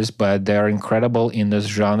newsletters, but they're incredible in this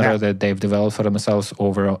genre that they've developed for themselves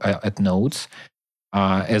over at Notes.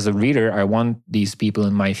 As a reader, I want these people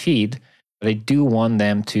in my feed, but I do want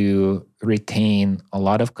them to retain a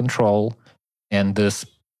lot of control. And this,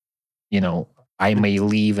 I may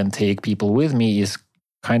leave and take people with me is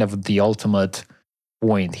kind of the ultimate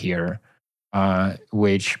point here,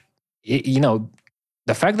 which,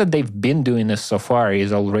 the fact that they've been doing this so far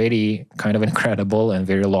is already kind of incredible and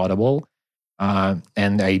very laudable.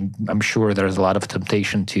 And I'm sure there's a lot of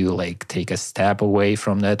temptation to like take a step away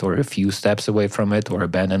from that, or a few steps away from it, or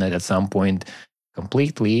abandon it at some point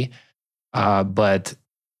completely. But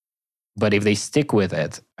if they stick with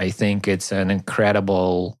it, I think it's an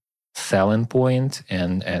incredible selling point,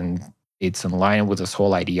 and it's in line with this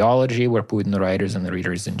whole ideology where putting the writers and the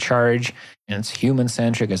readers in charge, and it's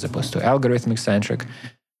human-centric as opposed to algorithmic-centric.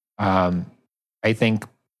 I think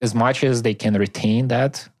as much as they can retain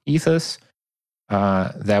that ethos,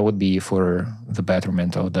 that would be for the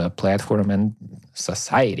betterment of the platform and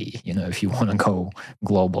society, if you want to go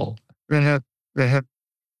global.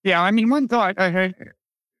 Yeah, I mean, one thought,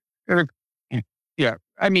 you're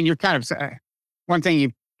kind of, one thing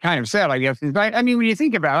you kind of said, I guess, is, I mean, when you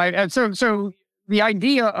think about it, so the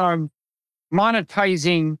idea of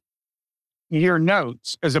monetizing your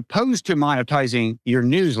notes as opposed to monetizing your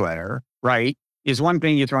newsletter, right, is one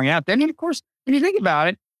thing you're throwing out there. And then, of course, when you think about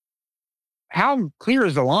it, how clear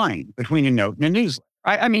is the line between a note and a newsletter?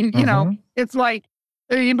 I mean, it's like,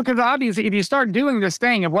 because obviously if you start doing this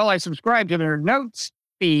thing of, well, I subscribe to their notes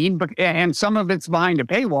feed, and some of it's behind a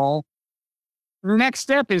paywall, the next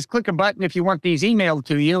step is click a button if you want these emailed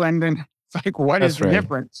to you. And then it's like, what is the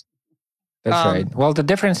difference? That's right. Well, the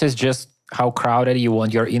difference is just how crowded you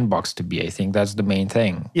want your inbox to be. I think that's the main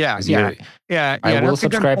thing. Yeah. I will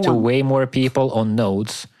subscribe to way more people on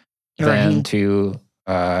notes than to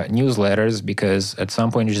newsletters, because at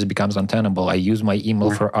some point it just becomes untenable. I use my email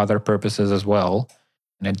for other purposes as well,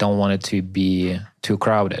 and I don't want it to be too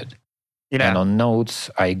crowded. And on notes,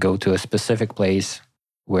 I go to a specific place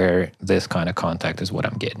where this kind of contact is what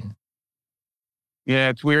I'm getting. Yeah,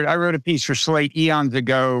 it's weird. I wrote a piece for Slate eons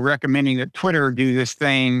ago recommending that Twitter do this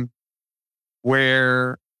thing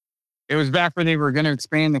where it was back when they were going to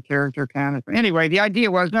expand the character count. Anyway, the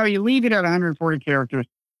idea was, no, you leave it at 140 characters,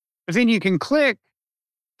 but then you can click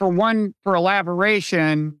for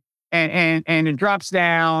elaboration, and it drops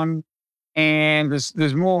down, and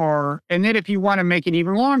there's more. And then if you want to make it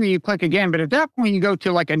even longer, you click again. But at that point, you go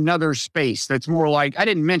to like another space that's more like, I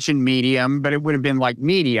didn't mention Medium, but it would have been like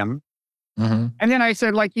Medium. And then I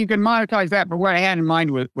said, like, you can monetize that, but what I had in mind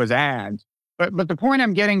was ads. But the point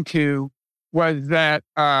I'm getting to was that,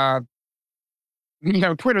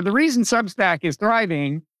 Twitter, the reason Substack is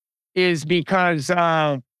thriving is because,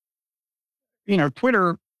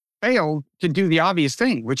 Twitter failed to do the obvious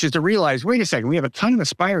thing, which is to realize, wait a second, we have a ton of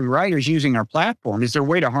aspiring writers using our platform. Is there a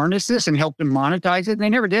way to harness this and help them monetize it? And they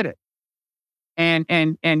never did it. And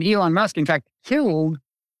Elon Musk, in fact, killed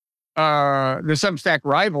the Substack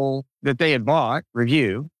rival that they had bought,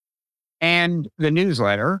 Review, and the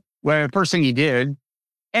newsletter, well, the first thing he did.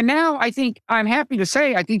 And now I think, I'm happy to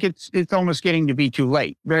say, I think it's almost getting to be too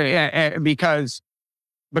late, because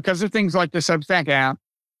of things like the Substack app,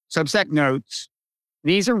 Substack Notes.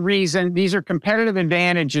 These are competitive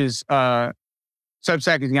advantages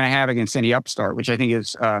Substack is going to have against any upstart, which I think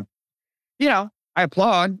is, I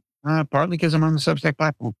applaud, partly because I'm on the Substack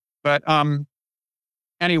platform. But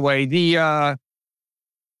anyway,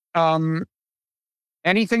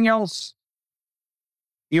 anything else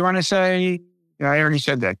you want to say? I already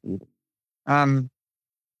said that.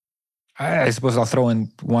 I suppose I'll throw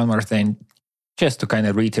in one more thing just to kind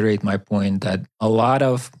of reiterate my point that a lot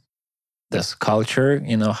of this culture,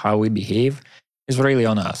 how we behave, is really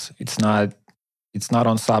on us. It's not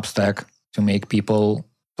on Substack to make people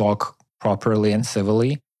talk properly and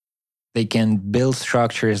civilly. They can build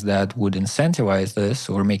structures that would incentivize this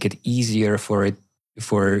or make it easier for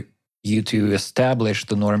you to establish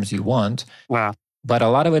the norms you want. Wow. But a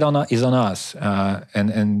lot of it is on us.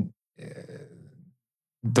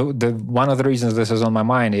 The one of the reasons this is on my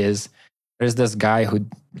mind is there's this guy who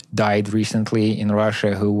died recently in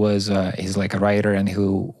Russia who was he's like a writer and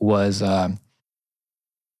who was a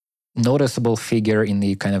noticeable figure in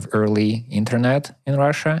the kind of early internet in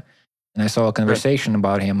Russia. And I saw a conversation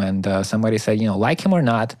about him, and somebody said, like him or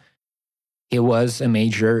not, he was a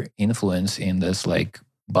major influence in this like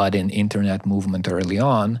budding internet movement early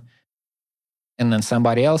on. And then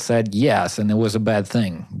somebody else said yes, and it was a bad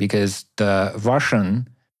thing because the Russian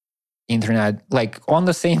internet, like on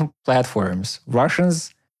the same platforms,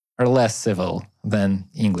 Russians are less civil than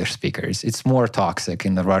English speakers. It's more toxic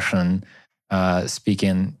in the Russian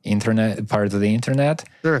speaking internet part of the internet.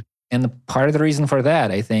 Sure. And part of the reason for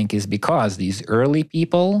that, I think, is because these early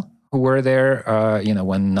people who were there,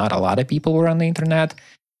 when not a lot of people were on the internet,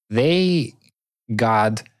 they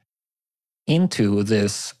got into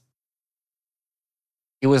this.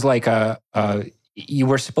 It was like you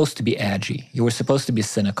were supposed to be edgy. You were supposed to be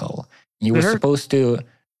cynical. You were supposed to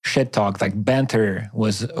shit talk. Like banter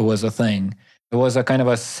was a thing. There was a kind of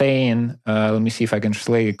a saying. Let me see if I can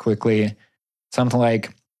translate it quickly. Something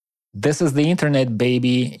like, "This is the internet,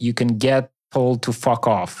 baby. You can get told to fuck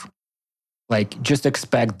off. Like, just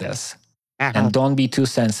expect this. And don't be too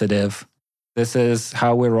sensitive. This is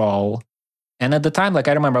how we roll." And at the time, like,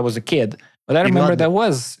 I remember I was a kid, but I remember there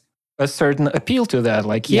was a certain appeal to that.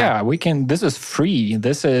 Like, we can, this is free.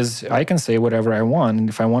 I can say whatever I want. And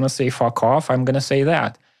if I want to say fuck off, I'm going to say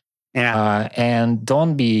that. Yeah. And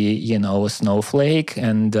don't be, a snowflake.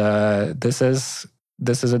 And this is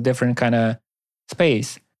a different kind of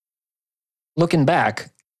space. Looking back,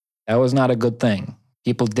 that was not a good thing.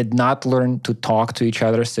 People did not learn to talk to each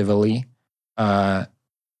other civilly.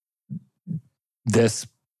 This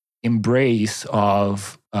embrace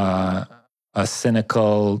of a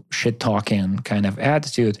cynical shit-talking kind of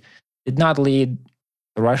attitude did not lead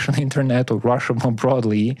the Russian internet or Russia more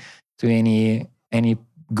broadly to any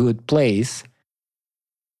good place.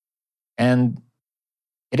 And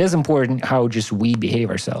it is important how just we behave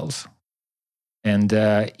ourselves. And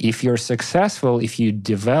if you're successful, if you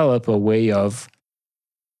develop a way of,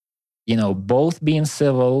 both being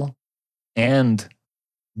civil and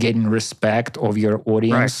getting respect of your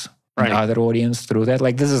audience, and other audience through that,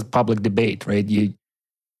 like this is public debate, right?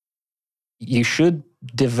 You should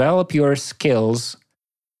develop your skills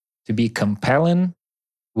to be compelling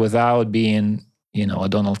without being, a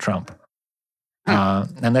Donald Trump.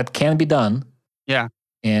 And that can be done. Yeah.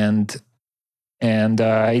 And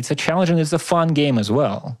it's a challenge and it's a fun game as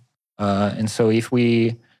well. And so if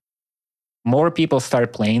more people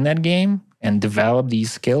start playing that game and develop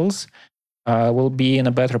these skills, we'll be in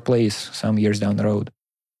a better place some years down the road.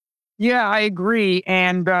 Yeah, I agree.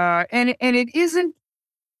 And it isn't,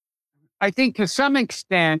 I think to some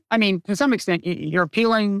extent, you're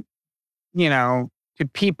appealing, to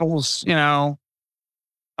people's, to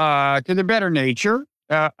their better nature.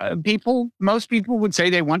 Most people would say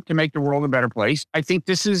they want to make the world a better place. I think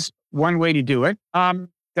this is one way to do it.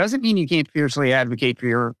 Doesn't mean you can't fiercely advocate for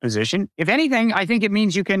your position. If anything, I think it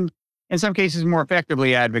means you can, in some cases, more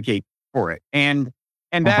effectively advocate for it. And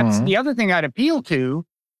that's the other thing I'd appeal to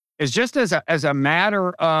is just as a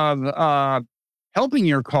matter of helping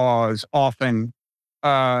your cause. Often,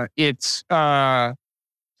 it's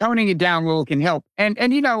toning it down a little can help. And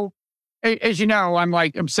as you know, I'm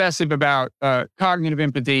like obsessive about cognitive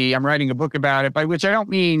empathy. I'm writing a book about it, by which I don't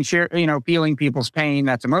mean feeling people's pain.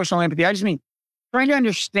 That's emotional empathy. I just mean trying to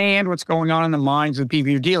understand what's going on in the minds of the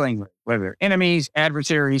people you're dealing with, whether they're enemies,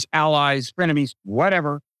 adversaries, allies, frenemies,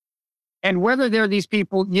 whatever. And whether they're these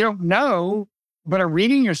people you don't know, but are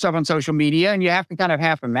reading your stuff on social media, and you have to kind of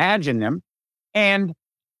half imagine them. And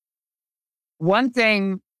one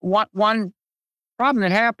problem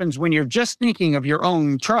that happens when you're just thinking of your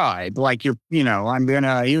own tribe, like I'm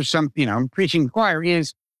preaching to the choir,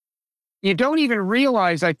 is you don't even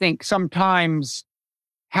realize, I think, sometimes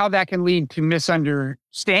how that can lead to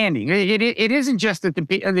misunderstanding. It isn't just that the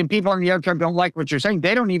people on the other side don't like what you're saying;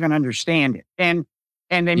 they don't even understand it, and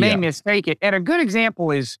they may mistake it. And a good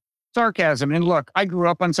example is sarcasm. And look, I grew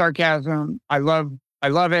up on sarcasm. I love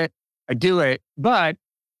it. I do it, but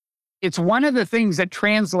it's one of the things that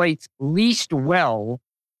translates least well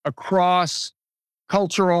across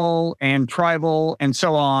cultural and tribal and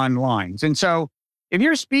so on lines. And so if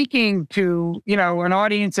you're speaking to, an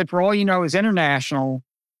audience that for all you know is international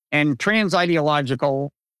and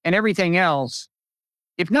trans-ideological and everything else,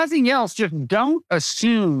 if nothing else, just don't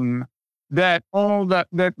assume that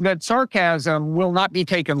that sarcasm will not be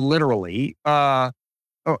taken literally,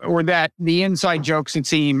 or that the inside jokes that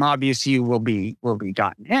seem obvious to you will be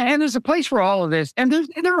gotten. And there's a place for all of this. And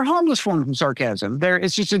there are harmless forms of sarcasm.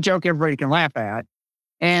 It's just a joke everybody can laugh at.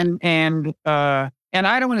 And I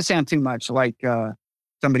don't want to sound too much like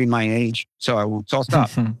somebody my age, so I'll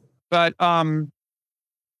stop. But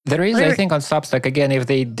there is, I think, on Substack, again, if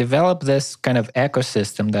they develop this kind of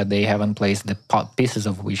ecosystem that they have in place, the pieces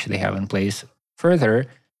of which they have in place further,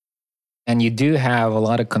 and you do have a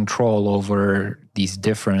lot of control over these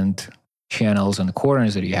different channels and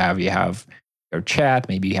corners that you have your chat,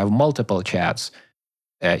 maybe you have multiple chats,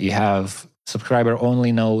 you have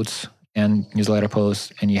subscriber-only notes and newsletter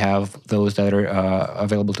posts, and you have those that are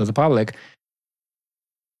available to the public.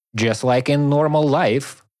 Just like in normal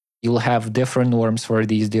life, you'll have different norms for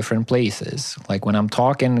these different places. Like when I'm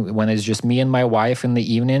talking, when it's just me and my wife in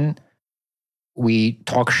the evening, we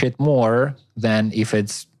talk shit more than if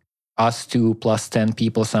it's us two plus 10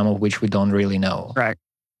 people, some of which we don't really know. Right.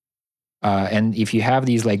 And if you have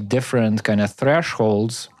these like different kind of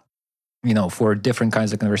thresholds, for different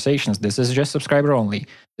kinds of conversations, this is just subscriber only.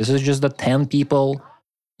 This is just the 10 people,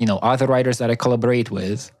 other writers that I collaborate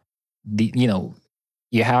with.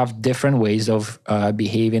 You have different ways of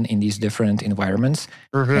behaving in these different environments.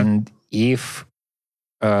 Mm-hmm. And if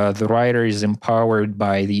the writer is empowered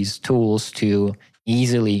by these tools to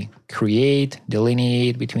easily create,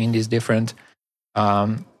 delineate between these different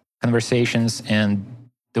conversations, and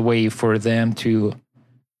the way for them to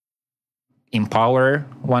empower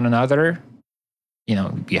one another,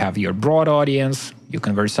 you have your broad audience, you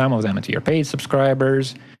convert some of them into your paid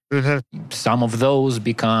subscribers. Mm-hmm. Some of those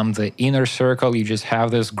become the inner circle. You just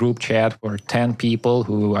have this group chat for 10 people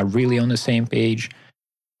who are really on the same page.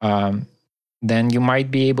 Then you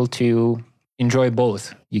might be able to enjoy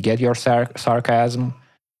both. You get your sarcasm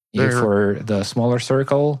for the smaller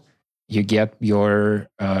circle. You get your,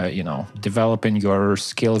 developing your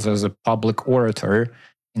skills as a public orator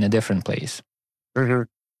in a different place. Mm-hmm.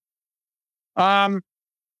 And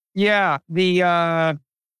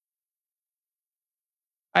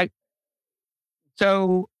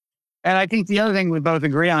I think the other thing we both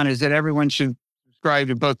agree on is that everyone should subscribe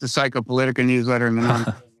to both the Psychopolitica newsletter and the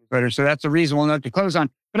non-newsletter. So that's a reasonable note to close on.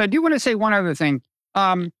 But I do want to say one other thing.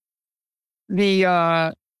 I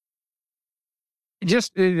know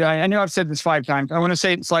I've said this 5 times. I want to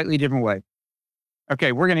say it in a slightly different way.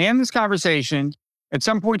 Okay, we're going to end this conversation. At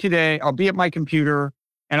some point today, I'll be at my computer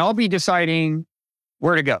and I'll be deciding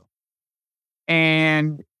where to go.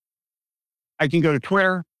 And I can go to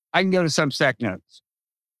Twitter. I can go to Substack Notes.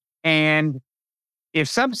 And if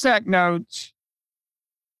Substack Notes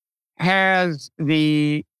has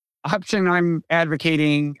the option I'm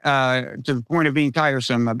advocating to the point of being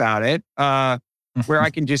tiresome about it, where I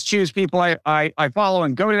can just choose people I follow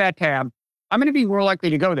and go to that tab, I'm going to be more likely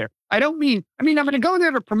to go there. I'm going to go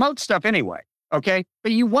there to promote stuff anyway. Okay.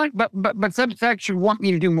 But Substack should want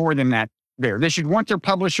me to do more than that there. They should want their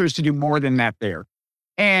publishers to do more than that there.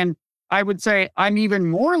 And I would say I'm even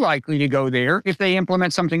more likely to go there if they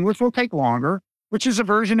implement something which will take longer, which is a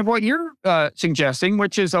version of what you're suggesting,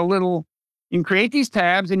 which is you can create these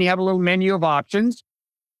tabs and you have a little menu of options.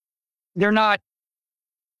 They're not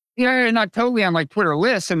totally on like Twitter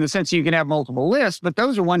lists in the sense you can have multiple lists, but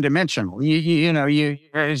those are one-dimensional.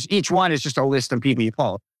 Each one is just a list of people you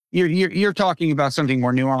follow. You're talking about something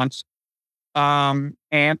more nuanced. And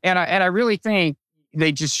I really think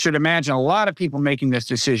they just should imagine a lot of people making this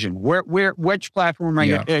decision. Which platform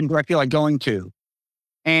do I feel like going to?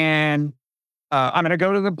 And I'm going to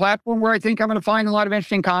go to the platform where I think I'm going to find a lot of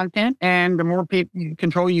interesting content. And the more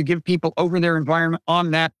control you give people over their environment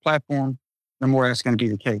on that platform, the more that's going to be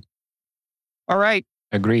the case. All right.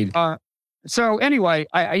 Agreed. So anyway,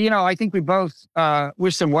 I think we both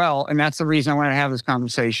wish them well, and that's the reason I want to have this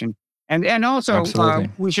conversation. And also,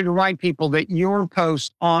 we should remind people that your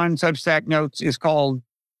post on Substack Notes is called,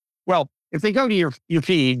 well, if they go to your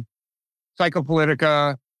feed,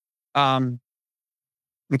 Psychopolitica,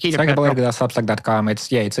 Nikita Petrov. Substack.com.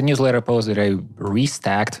 It's a newsletter post that I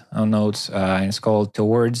restacked on Notes. And it's called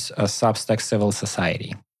Towards a Substack Civil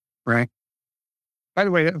Society. Right. By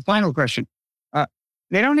the way, the final question.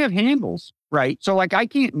 They don't have handles, right? So like I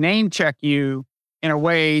can't name check you in a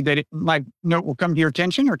way that my note will come to your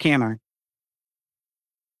attention, or can I?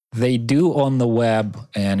 They do on the web,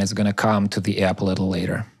 and it's going to come to the app a little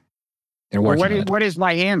later. They're working on it. What is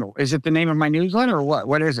my handle? Is it the name of my newsletter, or what?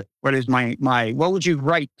 What is it? What is my what would you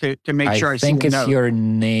write to make sure I see the note?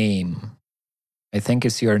 I think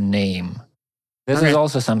it's your name. This is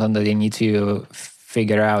also something that they need to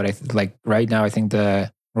figure out. Like right now, I think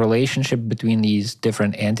the relationship between these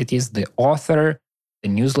different entities, the author, the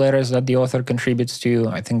newsletters that the author contributes to,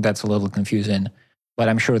 I think that's a little confusing, but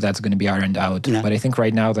I'm sure that's going to be ironed out. Yeah. But I think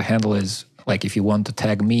right now the handle is like, if you want to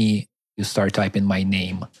tag me, you start typing my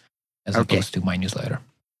name as opposed to my newsletter.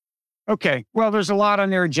 Okay. Well, there's a lot on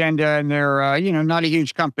their agenda, and they're, not a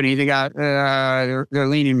huge company. They got, they're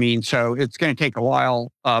lean and mean. So it's going to take a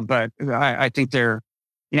while. But I think they're,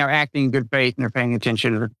 acting in good faith, and they're paying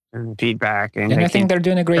attention to the feedback. And I think they're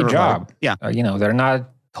doing a great job. Yeah. They're not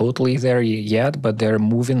totally there yet, but they're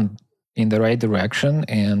moving in the right direction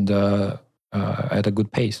and at a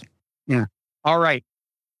good pace. Yeah. All right.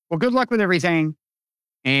 Well, good luck with everything.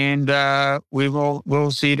 And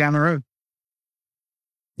we'll see you down the road.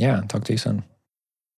 Yeah. Talk to you soon.